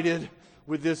reunited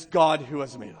with this God who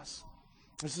has made us.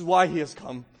 This is why he has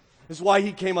come. This is why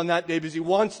he came on that day, because he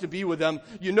wants to be with them.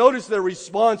 You notice their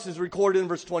response is recorded in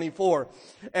verse 24.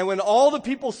 And when all the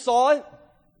people saw it,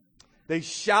 they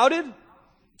shouted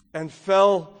and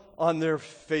fell on their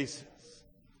faces.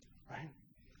 Right?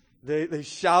 They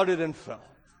shouted and fell.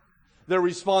 Their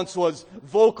response was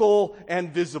vocal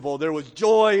and visible. There was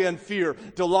joy and fear,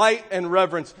 delight and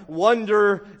reverence,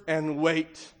 wonder and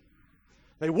wait.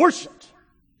 They worshiped.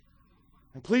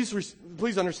 And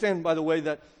please understand, by the way,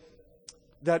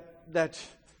 that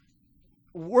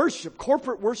worship,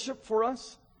 corporate worship for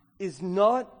us, is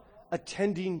not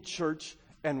attending church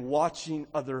and watching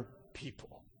other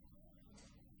people.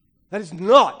 That is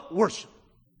not worship.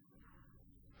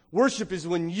 Worship is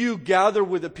when you gather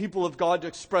with the people of God to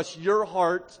express your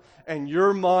heart and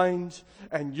your mind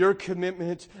and your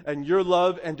commitment and your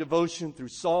love and devotion through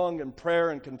song and prayer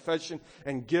and confession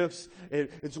and gifts.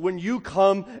 It's when you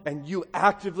come and you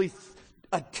actively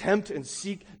attempt and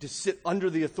seek to sit under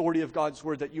the authority of God's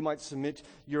word that you might submit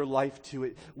your life to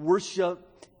it. Worship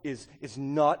is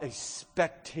not a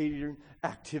spectator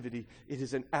activity. It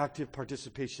is an active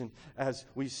participation, as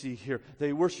we see here.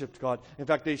 They worshiped God. In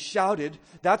fact, they shouted.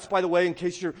 That's, by the way, in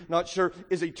case you're not sure,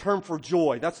 is a term for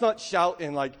joy. That's not shout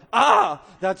in like, ah!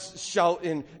 That's shout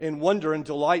in wonder and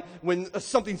delight. When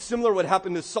something similar would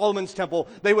happen to Solomon's temple,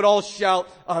 they would all shout,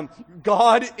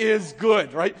 God is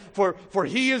good, right? For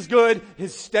he is good,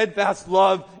 his steadfast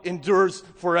love endures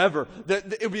forever.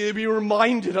 They'd be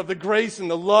reminded of the grace and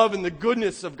the love and the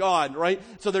goodness of God, right?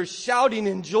 So they're shouting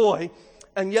in joy,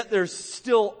 and yet there's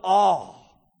still awe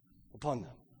upon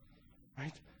them,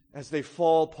 right? As they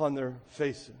fall upon their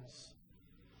faces.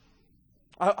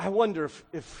 I wonder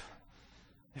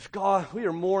if God, we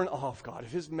are more in awe of God,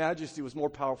 if his majesty was more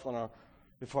powerful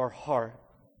if our heart,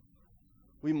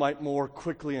 we might more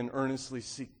quickly and earnestly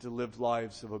seek to live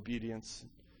lives of obedience,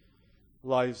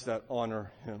 lives that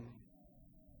honor him.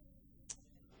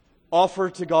 Offer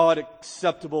to God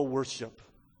acceptable worship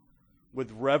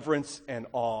with reverence and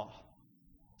awe,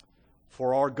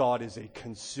 for our God is a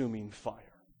consuming fire.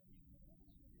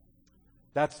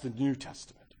 That's the New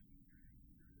Testament.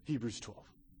 Hebrews 12.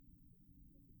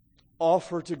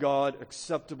 Offer to God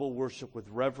acceptable worship with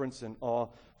reverence and awe,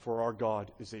 for our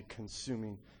God is a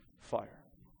consuming fire.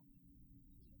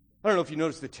 I don't know if you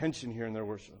notice the tension here in their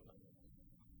worship.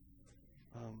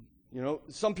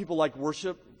 Some people like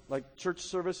worship, like church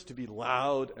service, to be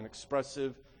loud and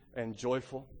expressive and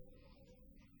joyful.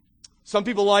 Some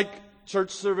people like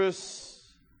church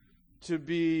service to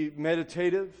be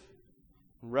meditative,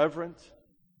 reverent,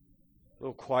 a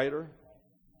little quieter.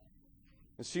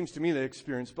 It seems to me they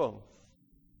experience both.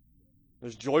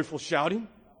 There's joyful shouting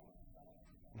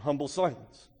and humble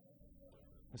silence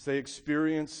as they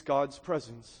experience God's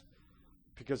presence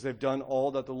because they've done all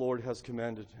that the Lord has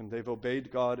commanded him. They've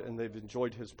obeyed God and they've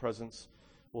enjoyed his presence.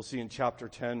 We'll see in chapter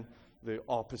 10 the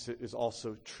opposite is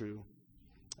also true,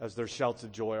 as their shouts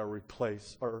of joy are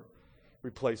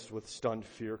replaced with stunned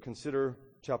fear. Consider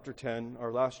chapter 10,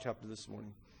 our last chapter this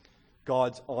morning.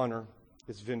 God's honor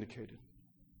is vindicated.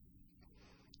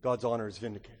 God's honor is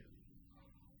vindicated.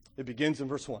 It begins in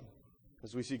verse 1,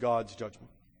 as we see God's judgment.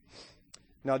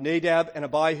 Now Nadab and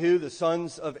Abihu, the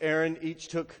sons of Aaron, each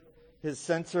took his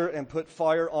censer and put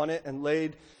fire on it and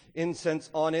laid incense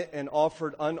on it and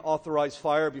offered unauthorized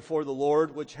fire before the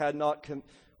Lord, which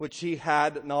he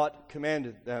had not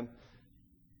commanded them.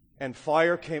 And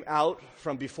fire came out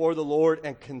from before the Lord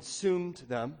and consumed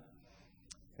them,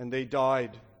 and they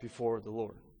died before the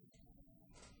Lord.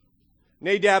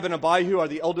 Nadab and Abihu are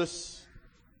the eldest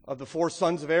of the 4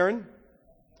 sons of Aaron.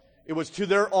 It was to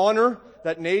their honor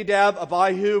that Nadab,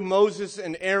 Abihu, Moses,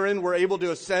 and Aaron were able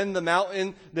to ascend the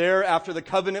mountain there after the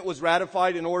covenant was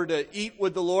ratified in order to eat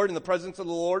with the Lord in the presence of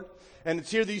the Lord. And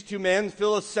it's here these 2 men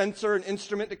fill a censer, an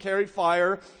instrument to carry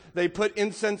fire. They put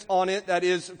incense on it that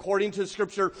is, according to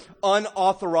Scripture,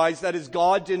 unauthorized. That is,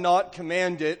 God did not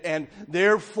command it, and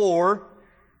therefore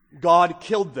God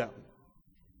killed them.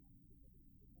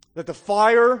 That the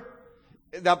fire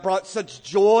that brought such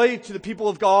joy to the people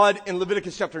of God in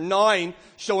Leviticus chapter 9,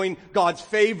 showing God's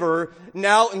favor,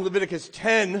 now in Leviticus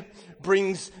 10,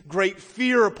 brings great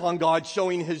fear upon God,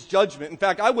 showing his judgment. In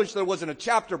fact, I wish there wasn't a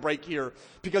chapter break here,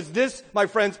 because this, my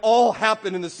friends, all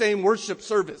happened in the same worship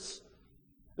service.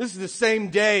 This is the same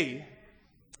day.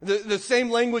 The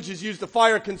same language is used. The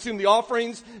fire consumed the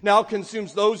offerings, now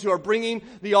consumes those who are bringing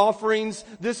the offerings.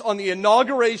 This on the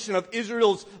inauguration of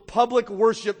Israel's public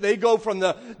worship. They go from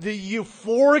the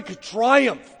euphoric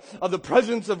triumph of the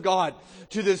presence of God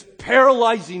to this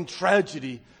paralyzing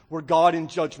tragedy where God in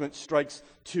judgment strikes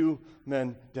 2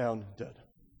 men down dead.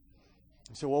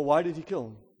 You say, well, why did he kill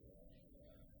them?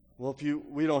 Well,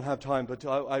 we don't have time, but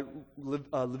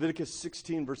Leviticus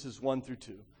 16 verses 1 through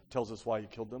 2 tells us why he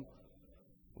killed them.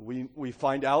 We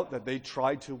find out that they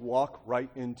tried to walk right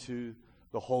into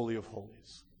the Holy of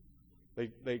Holies.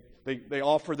 They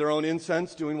offered their own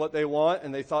incense, doing what they want,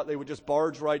 and they thought they would just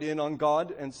barge right in on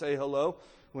God and say hello,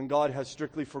 when God has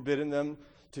strictly forbidden them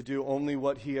to do only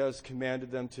what he has commanded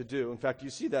them to do. In fact, you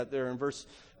see that there in verse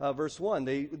 1.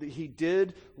 He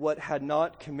did what had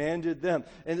not commanded them.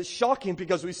 And it's shocking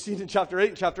because we've seen in chapter 8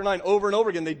 and chapter 9 over and over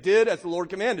again, they did as the Lord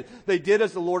commanded. They did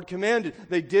as the Lord commanded.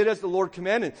 They did as the Lord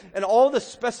commanded. And all the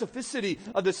specificity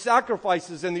of the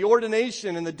sacrifices and the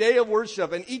ordination and the day of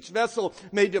worship, and each vessel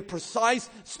made to precise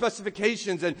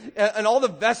specifications, and all the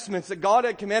vestments that God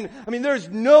had commanded. I mean, there's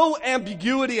no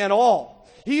ambiguity at all.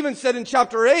 He even said in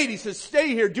chapter 8, he says, stay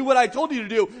here, do what I told you to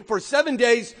do for 7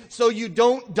 days so you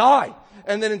don't die.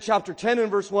 And then in chapter 10 and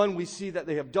verse 1, we see that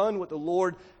they have done what the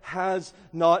Lord has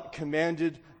not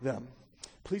commanded them.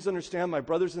 Please understand, my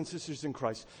brothers and sisters in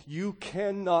Christ, you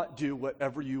cannot do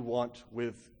whatever you want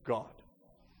with God.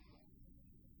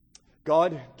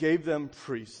 God gave them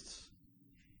priests.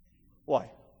 Why?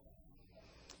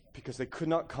 Because they could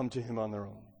not come to him on their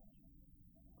own.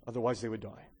 Otherwise, they would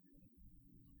die.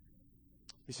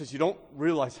 He says, you don't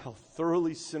realize how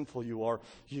thoroughly sinful you are.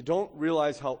 You don't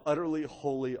realize how utterly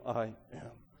holy I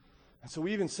am. And so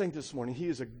we even sang this morning, he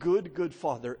is a good, good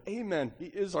Father. Amen. He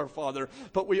is our Father.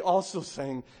 But we also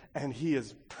sang, and he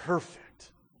is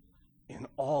perfect in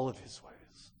all of his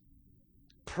ways.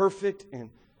 Perfect in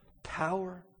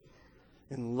power,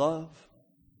 in love,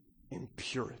 in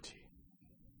purity.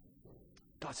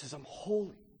 God says, I'm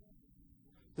holy.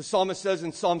 The psalmist says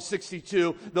in Psalm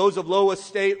 62, those of low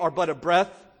estate are but a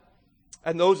breath,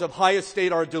 and those of high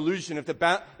estate are a delusion. If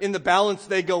in the balance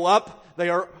they go up, they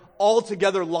are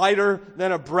altogether lighter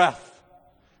than a breath.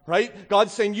 Right?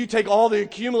 God's saying, you take all the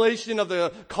accumulation of the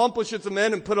accomplishments of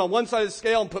men and put it on one side of the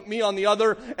scale and put me on the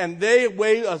other, and they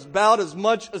weigh about as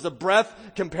much as a breath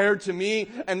compared to me.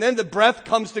 And then the breath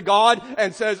comes to God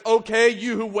and says, okay,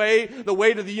 you who weigh the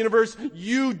weight of the universe,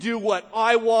 you do what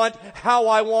I want, how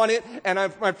I want it. And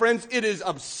my friends, it is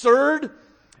absurd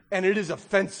and it is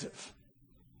offensive.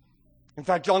 In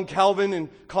fact, John Calvin, in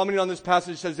commenting on this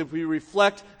passage, says if we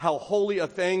reflect how holy a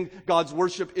thing God's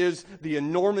worship is, the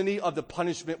enormity of the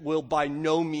punishment will by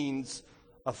no means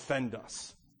offend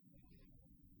us.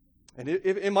 And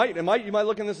you might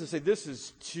look at this and say, this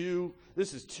is too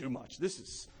much. This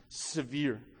is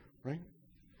severe, right?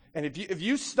 And if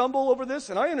you stumble over this,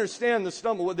 and I understand the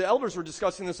stumble, the elders were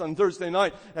discussing this on Thursday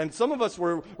night, and some of us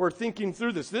were thinking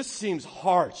through this. This seems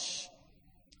harsh.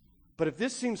 But if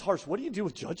this seems harsh, what do you do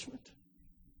with judgment?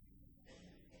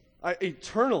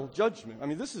 Eternal judgment. I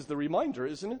mean, this is the reminder,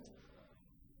 isn't it?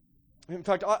 In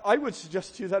fact, I would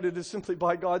suggest to you that it is simply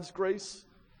by God's grace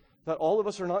that all of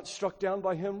us are not struck down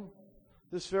by him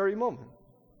this very moment.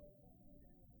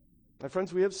 My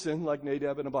friends, we have sinned like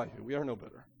Nadab and Abihu. We are no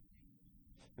better.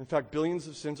 In fact, billions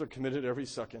of sins are committed every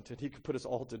second, and he could put us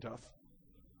all to death.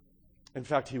 In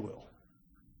fact, he will.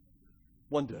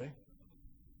 One day.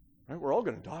 Right? We're all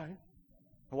going to die.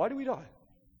 And why do we die?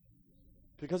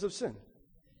 Because of sin.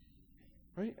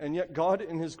 Right? And yet God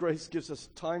in his grace gives us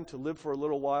time to live for a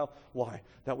little while. Why?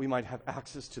 That we might have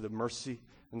access to the mercy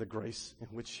and the grace in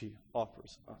which he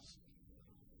offers us.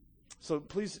 So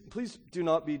please do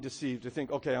not be deceived to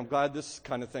think, okay, I'm glad this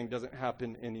kind of thing doesn't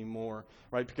happen anymore,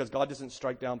 right? Because God doesn't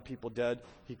strike down people dead.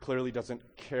 He clearly doesn't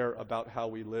care about how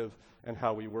we live and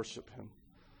how we worship him.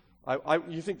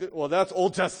 You think that, well, that's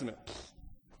Old Testament.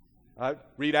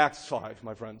 Read Acts 5,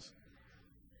 my friends.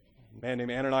 A man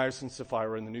named Ananias and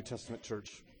Sapphira in the New Testament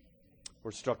church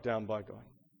were struck down by God.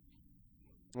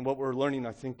 And what we're learning,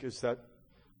 I think, is that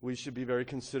we should be very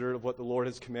considerate of what the Lord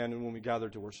has commanded when we gather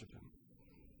to worship him.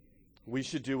 We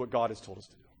should do what God has told us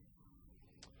to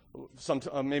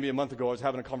do. Maybe a month ago, I was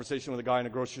having a conversation with a guy in a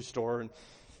grocery store, and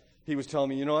he was telling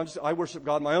me, I worship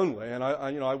God my own way, and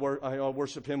I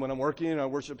worship him when I'm working, and I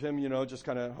worship him, just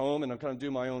kind of home, and I kind of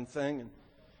do my own thing. And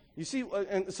you see,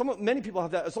 and many people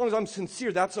have that. As long as I'm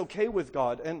sincere, that's okay with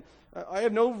God. And I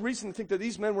have no reason to think that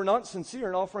these men were not sincere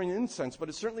in offering incense, but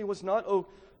it certainly was not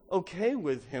okay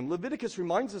with him. Leviticus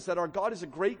reminds us that our God is a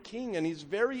great king, and he's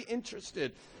very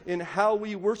interested in how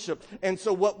we worship. And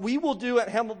so what we will do at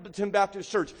Hamilton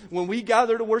Baptist Church, when we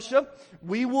gather to worship,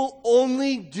 we will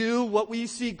only do what we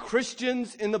see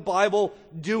Christians in the Bible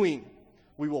doing.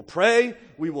 We will pray,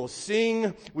 we will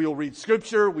sing, we will read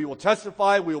Scripture, we will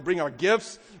testify, we will bring our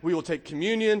gifts, we will take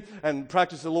communion and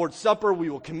practice the Lord's Supper,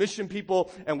 we will commission people,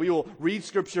 and we will read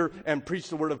Scripture and preach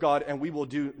the Word of God, and we will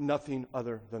do nothing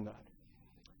other than that.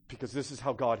 Because this is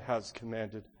how God has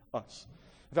commanded us.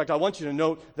 In fact, I want you to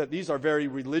note that these are very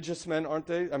religious men, aren't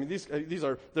they? I mean,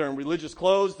 they're in religious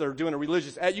clothes, they're doing a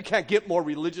religious act. You can't get more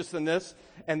religious than this,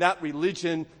 and that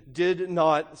religion did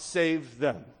not save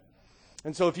them.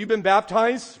 And so if you've been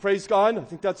baptized, praise God. I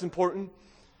think that's important.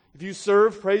 If you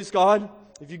serve, praise God.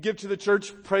 If you give to the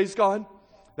church, praise God.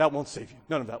 That won't save you.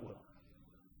 None of that will.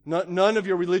 None of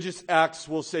your religious acts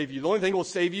will save you. The only thing that will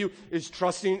save you is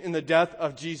trusting in the death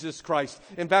of Jesus Christ.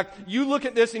 In fact, you look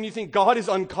at this and you think God is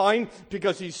unkind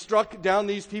because he struck down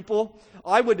these people.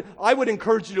 I would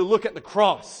encourage you to look at the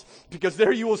cross, because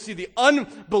there you will see the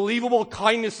unbelievable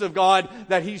kindness of God,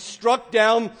 that he struck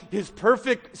down his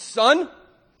perfect Son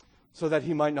so that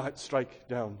he might not strike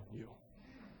down you.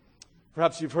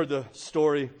 Perhaps you've heard the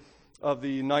story of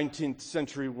the 19th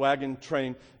century wagon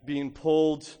train being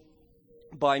pulled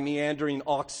by meandering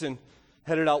oxen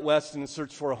headed out west in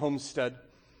search for a homestead.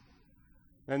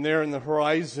 And there in the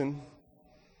horizon,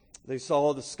 they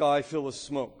saw the sky fill with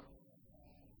smoke.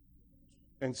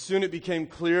 And soon it became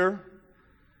clear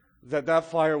that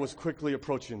fire was quickly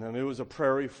approaching them. It was a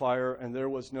prairie fire, and there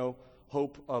was no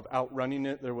hope of outrunning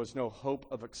it. There was no hope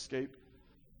of escape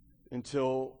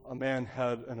until a man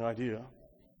had an idea.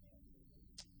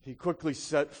 He quickly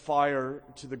set fire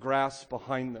to the grass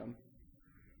behind them,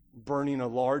 burning a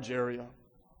large area.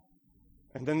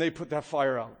 And then they put that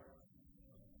fire out.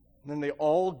 And then they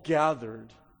all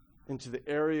gathered into the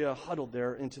area, huddled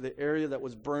there, into the area that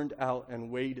was burned out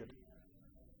and waited.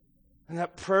 And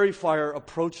that prairie fire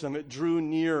approached them. It drew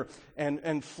near,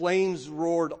 and flames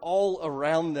roared all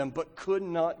around them, but could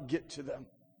not get to them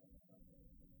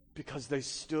because they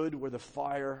stood where the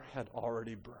fire had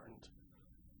already burned.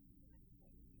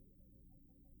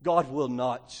 God will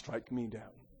not strike me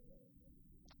down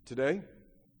today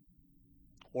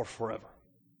or forever,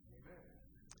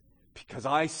 because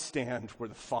I stand where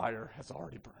the fire has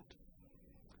already burned.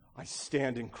 I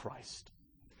stand in Christ,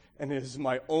 and it is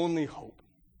my only hope.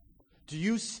 Do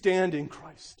you stand in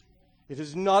Christ? It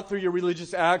is not through your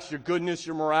religious acts, your goodness,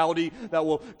 your morality that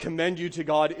will commend you to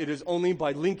God. It is only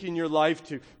by linking your life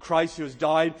to Christ, who has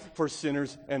died for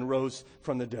sinners and rose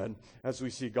from the dead, as we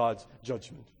see God's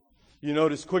judgment. You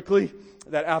notice quickly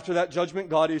that after that judgment,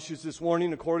 God issues this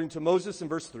warning according to Moses in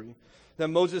verse 3.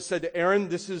 Then Moses said to Aaron,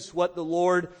 "This is what the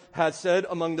Lord has said,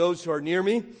 among those who are near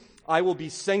me, I will be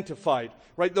sanctified."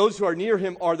 Right? Those who are near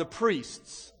him are the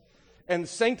priests. And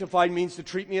sanctified means to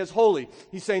treat me as holy.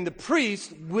 He's saying the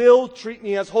priest will treat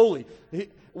me as holy.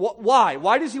 Why?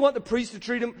 Why does he want the priest to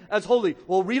treat him as holy?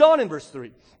 Well, read on in verse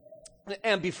 3.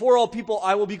 And before all people,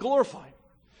 I will be glorified.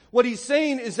 What he's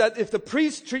saying is that if the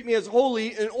priests treat me as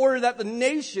holy, in order that the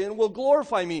nation will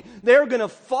glorify me, they're going to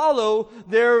follow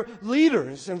their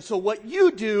leaders. And so what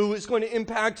you do is going to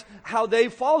impact how they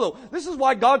follow. This is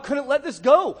why God couldn't let this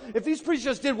go. If these priests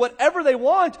just did whatever they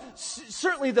want,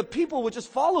 certainly the people would just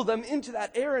follow them into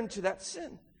that error, into that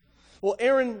sin. Well,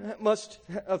 Aaron must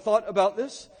have thought about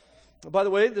this. By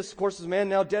the way, this, of course, is a man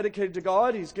now dedicated to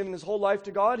God. He's given his whole life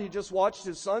to God. He just watched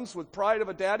his sons, with pride of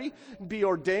a daddy, be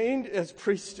ordained as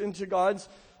priests into God's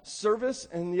service,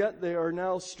 and yet they are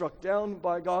now struck down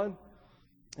by God.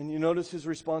 And you notice his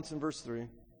response in verse 3.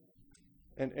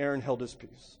 And Aaron held his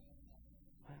peace.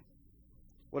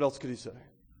 What else could he say?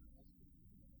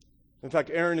 In fact,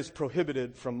 Aaron is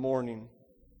prohibited from mourning.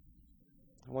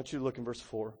 I want you to look in verse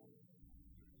 4.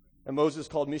 And Moses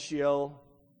called Mishael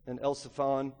and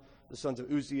Elzaphan, the sons of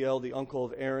Uzziel, the uncle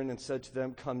of Aaron, and said to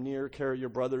them, "Come near, carry your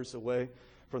brothers away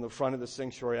from the front of the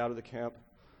sanctuary out of the camp."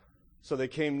 So they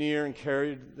came near and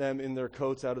carried them in their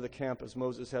coats out of the camp, as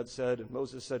Moses had said. And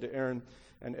Moses said to Aaron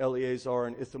and Eleazar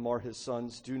and Ithamar his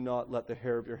sons, "Do not let the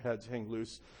hair of your heads hang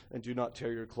loose, and do not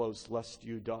tear your clothes, lest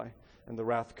you die, and the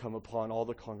wrath come upon all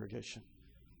the congregation.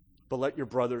 But let your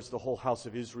brothers, the whole house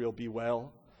of Israel,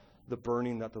 bewail the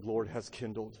burning that the Lord has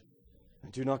kindled.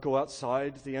 And do not go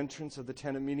outside the entrance of the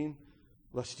tent of meeting,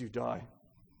 lest you die.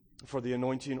 For the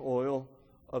anointing oil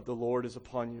of the Lord is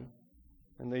upon you."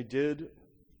 And they did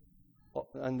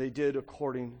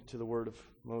according to the word of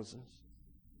Moses.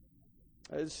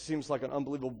 It seems like an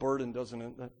unbelievable burden, doesn't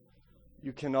it? That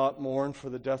you cannot mourn for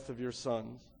the death of your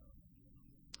sons.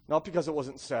 Not because it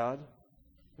wasn't sad.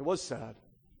 It was sad.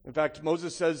 In fact,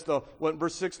 Moses says, in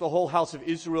verse 6, the whole house of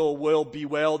Israel will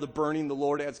bewail the burning the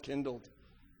Lord has kindled.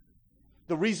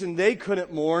 The reason they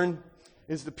couldn't mourn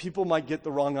is the people might get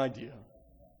the wrong idea.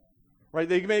 Right?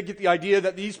 They may get the idea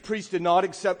that these priests did not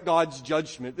accept God's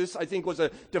judgment. This, I think, was a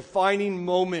defining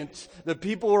moment. The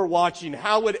people were watching.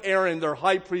 How would Aaron, their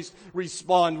high priest,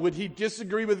 respond? Would he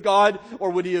disagree with God, or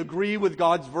would he agree with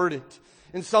God's verdict?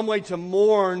 In some way, to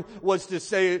mourn was to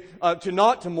say, to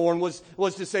not to mourn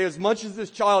was to say, as much as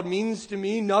this child means to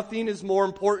me, nothing is more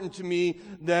important to me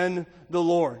than the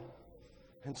Lord.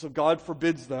 And so God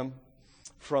forbids them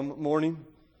from mourning.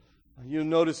 You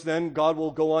notice then God will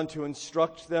go on to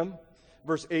instruct them.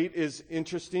 Verse 8 is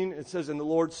interesting. It says, "And the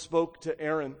Lord spoke to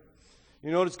Aaron." You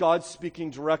notice God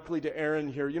speaking directly to Aaron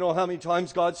here. You know how many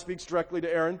times God speaks directly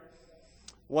to Aaron?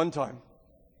 One time.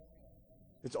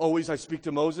 It's always, I speak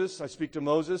to Moses, I speak to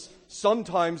Moses.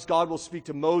 Sometimes God will speak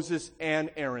to Moses and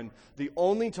Aaron. The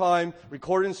only time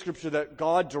recorded in Scripture that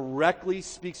God directly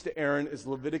speaks to Aaron is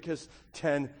Leviticus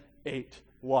 10:8.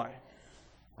 Why?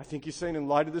 I think he's saying, in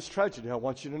light of this tragedy, I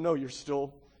want you to know you're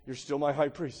still my high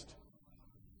priest.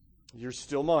 You're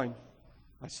still mine.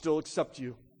 I still accept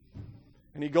you.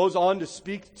 And he goes on to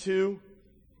speak to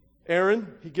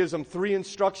Aaron. He gives him 3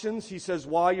 instructions. He says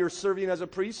why you're serving as a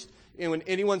priest. And when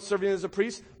anyone's serving as a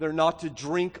priest, they're not to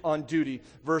drink on duty.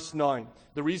 Verse 9.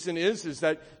 The reason is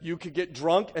that you could get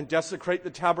drunk and desecrate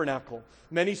the tabernacle.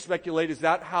 Many speculate, is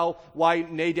that why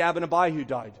Nadab and Abihu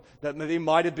died? That they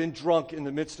might have been drunk in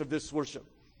the midst of this worship.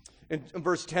 In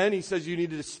verse 10, he says you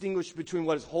need to distinguish between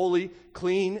what is holy,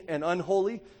 clean, and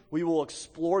unholy. We will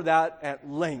explore that at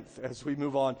length as we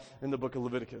move on in the book of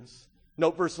Leviticus.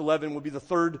 Note verse 11 will be the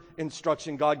third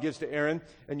instruction God gives to Aaron,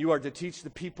 and you are to teach the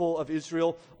people of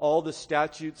Israel all the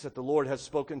statutes that the Lord has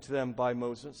spoken to them by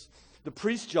Moses. The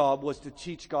priest's job was to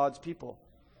teach God's people.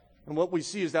 And what we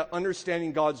see is that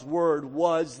understanding God's word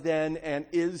was then and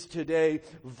is today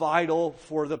vital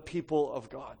for the people of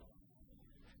God.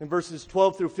 In verses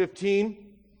 12 through 15,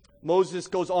 Moses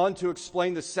goes on to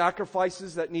explain the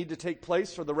sacrifices that need to take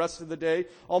place for the rest of the day,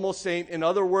 almost saying, in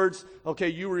other words, okay,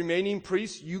 you remaining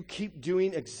priests, you keep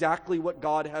doing exactly what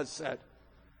God has said.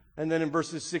 And then in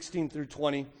verses 16 through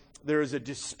 20, there is a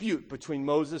dispute between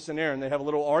Moses and Aaron. They have a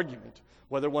little argument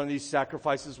whether one of these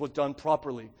sacrifices was done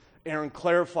properly. Aaron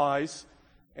clarifies,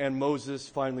 and Moses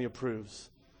finally approves.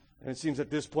 And it seems at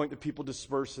this point the people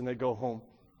disperse and they go home.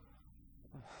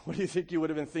 What do you think you would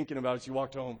have been thinking about as you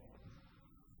walked home?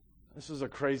 This was a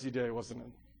crazy day, wasn't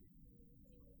it?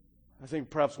 I think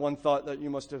perhaps one thought that you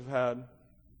must have had,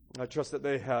 I trust that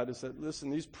they had, is that, listen,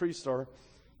 these priests they're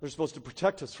supposed to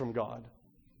protect us from God.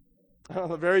 And on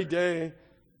the very day,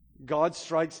 God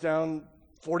strikes down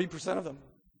 40% of them.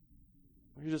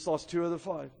 You just lost 2 of the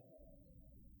 5.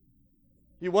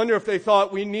 You wonder if they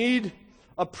thought, we need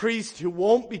a priest who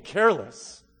won't be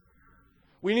careless.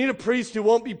 We need a priest who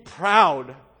won't be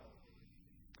proud.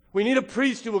 We need a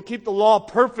priest who will keep the law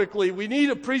perfectly. We need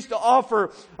a priest to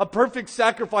offer a perfect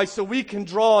sacrifice so we can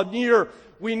draw near.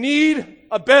 We need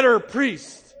a better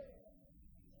priest.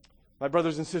 My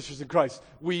brothers and sisters in Christ,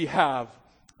 we have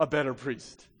a better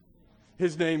priest.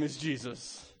 His name is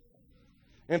Jesus.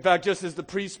 In fact, just as the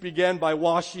priest began by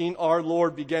washing, our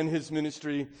Lord began his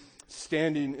ministry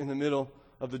standing in the middle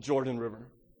of the Jordan River.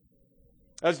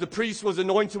 As the priest was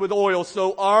anointed with oil,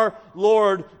 so our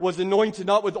Lord was anointed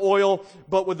not with oil,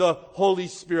 but with the Holy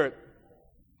Spirit.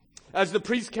 As the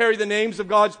priest carried the names of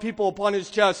God's people upon his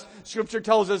chest, Scripture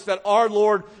tells us that our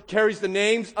Lord carries the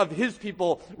names of his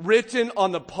people written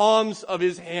on the palms of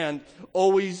his hand,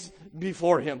 always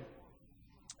before him.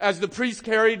 As the priest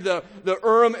carried the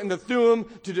Urim and the Thummim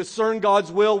to discern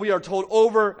God's will, we are told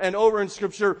over and over in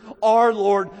Scripture, our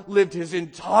Lord lived his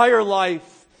entire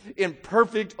life in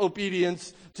perfect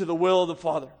obedience to the will of the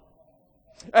Father.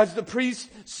 As the priest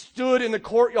stood in the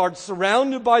courtyard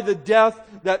surrounded by the death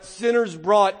that sinners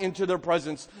brought into their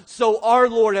presence, so our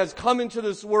Lord has come into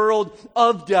this world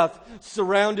of death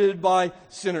surrounded by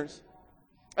sinners.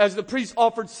 As the priests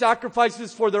offered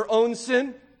sacrifices for their own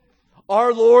sin,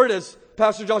 our Lord, as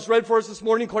Pastor Josh read for us this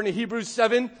morning, according to Hebrews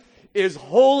 7, is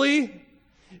holy,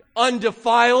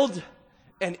 undefiled,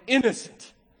 and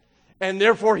innocent. And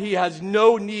therefore he has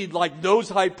no need, like those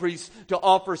high priests, to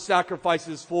offer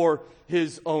sacrifices for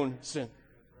his own sin.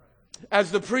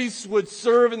 As the priests would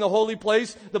serve in the holy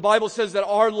place, the Bible says that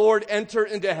our Lord entered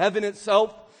into heaven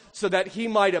itself so that he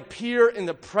might appear in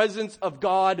the presence of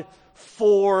God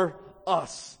for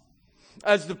us.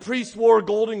 As the priest wore a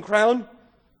golden crown,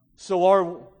 so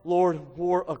our Lord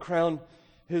wore a crown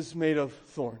his made of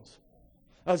thorns.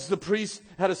 As the priest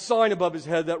had a sign above his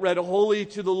head that read, Holy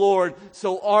to the Lord,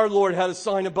 so our Lord had a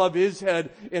sign above his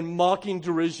head in mocking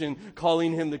derision,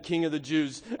 calling him the King of the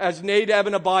Jews. As Nadab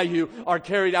and Abihu are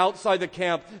carried outside the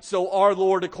camp, so our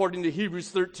Lord, according to Hebrews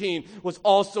 13, was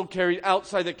also carried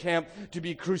outside the camp to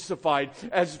be crucified.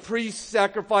 As priests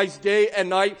sacrificed day and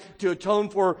night to atone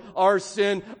for our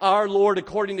sin, our Lord,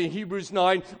 according to Hebrews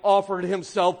 9, offered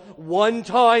himself one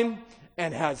time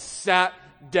and has sat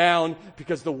down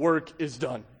because the work is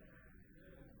done.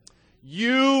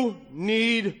 You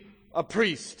need a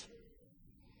priest.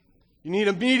 You need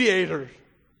a mediator.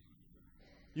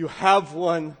 You have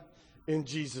one in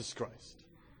Jesus Christ.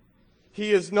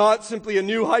 He is not simply a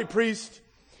new high priest.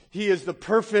 He is the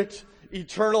perfect,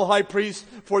 eternal high priest.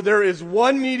 For there is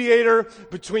one mediator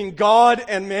between God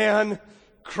and man,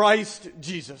 Christ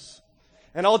Jesus.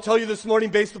 And I'll tell you this morning,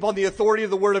 based upon the authority of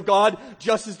the Word of God,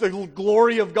 just as the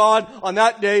glory of God on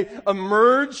that day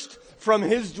emerged from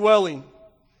his dwelling,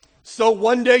 so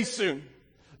one day soon,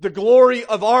 the glory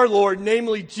of our Lord,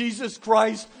 namely Jesus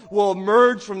Christ, will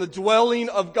emerge from the dwelling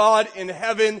of God in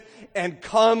heaven and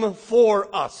come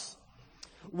for us.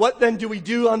 What then do we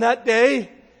do on that day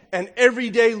and every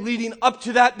day leading up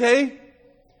to that day?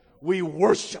 We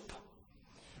worship.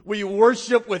 We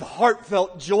worship with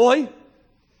heartfelt joy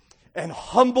and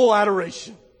humble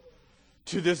adoration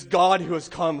to this God who has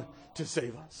come to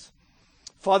save us.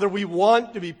 Father, we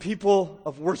want to be people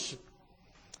of worship,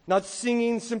 not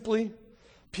singing simply,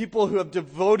 people who have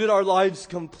devoted our lives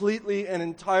completely and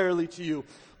entirely to you.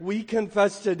 We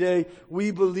confess today,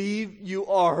 we believe you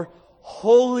are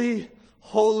holy,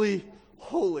 holy,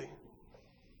 holy.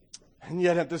 and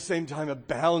yet at the same time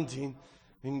abounding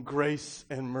in grace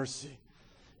and mercy.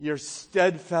 Your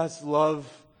steadfast love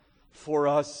for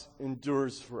us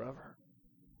endures forever.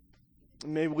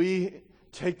 May we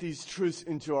take these truths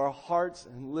into our hearts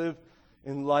and live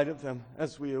in light of them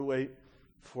as we await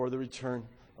for the return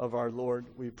of our Lord,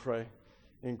 we pray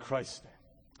in Christ's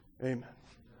name. Amen.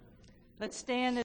 Let's stand.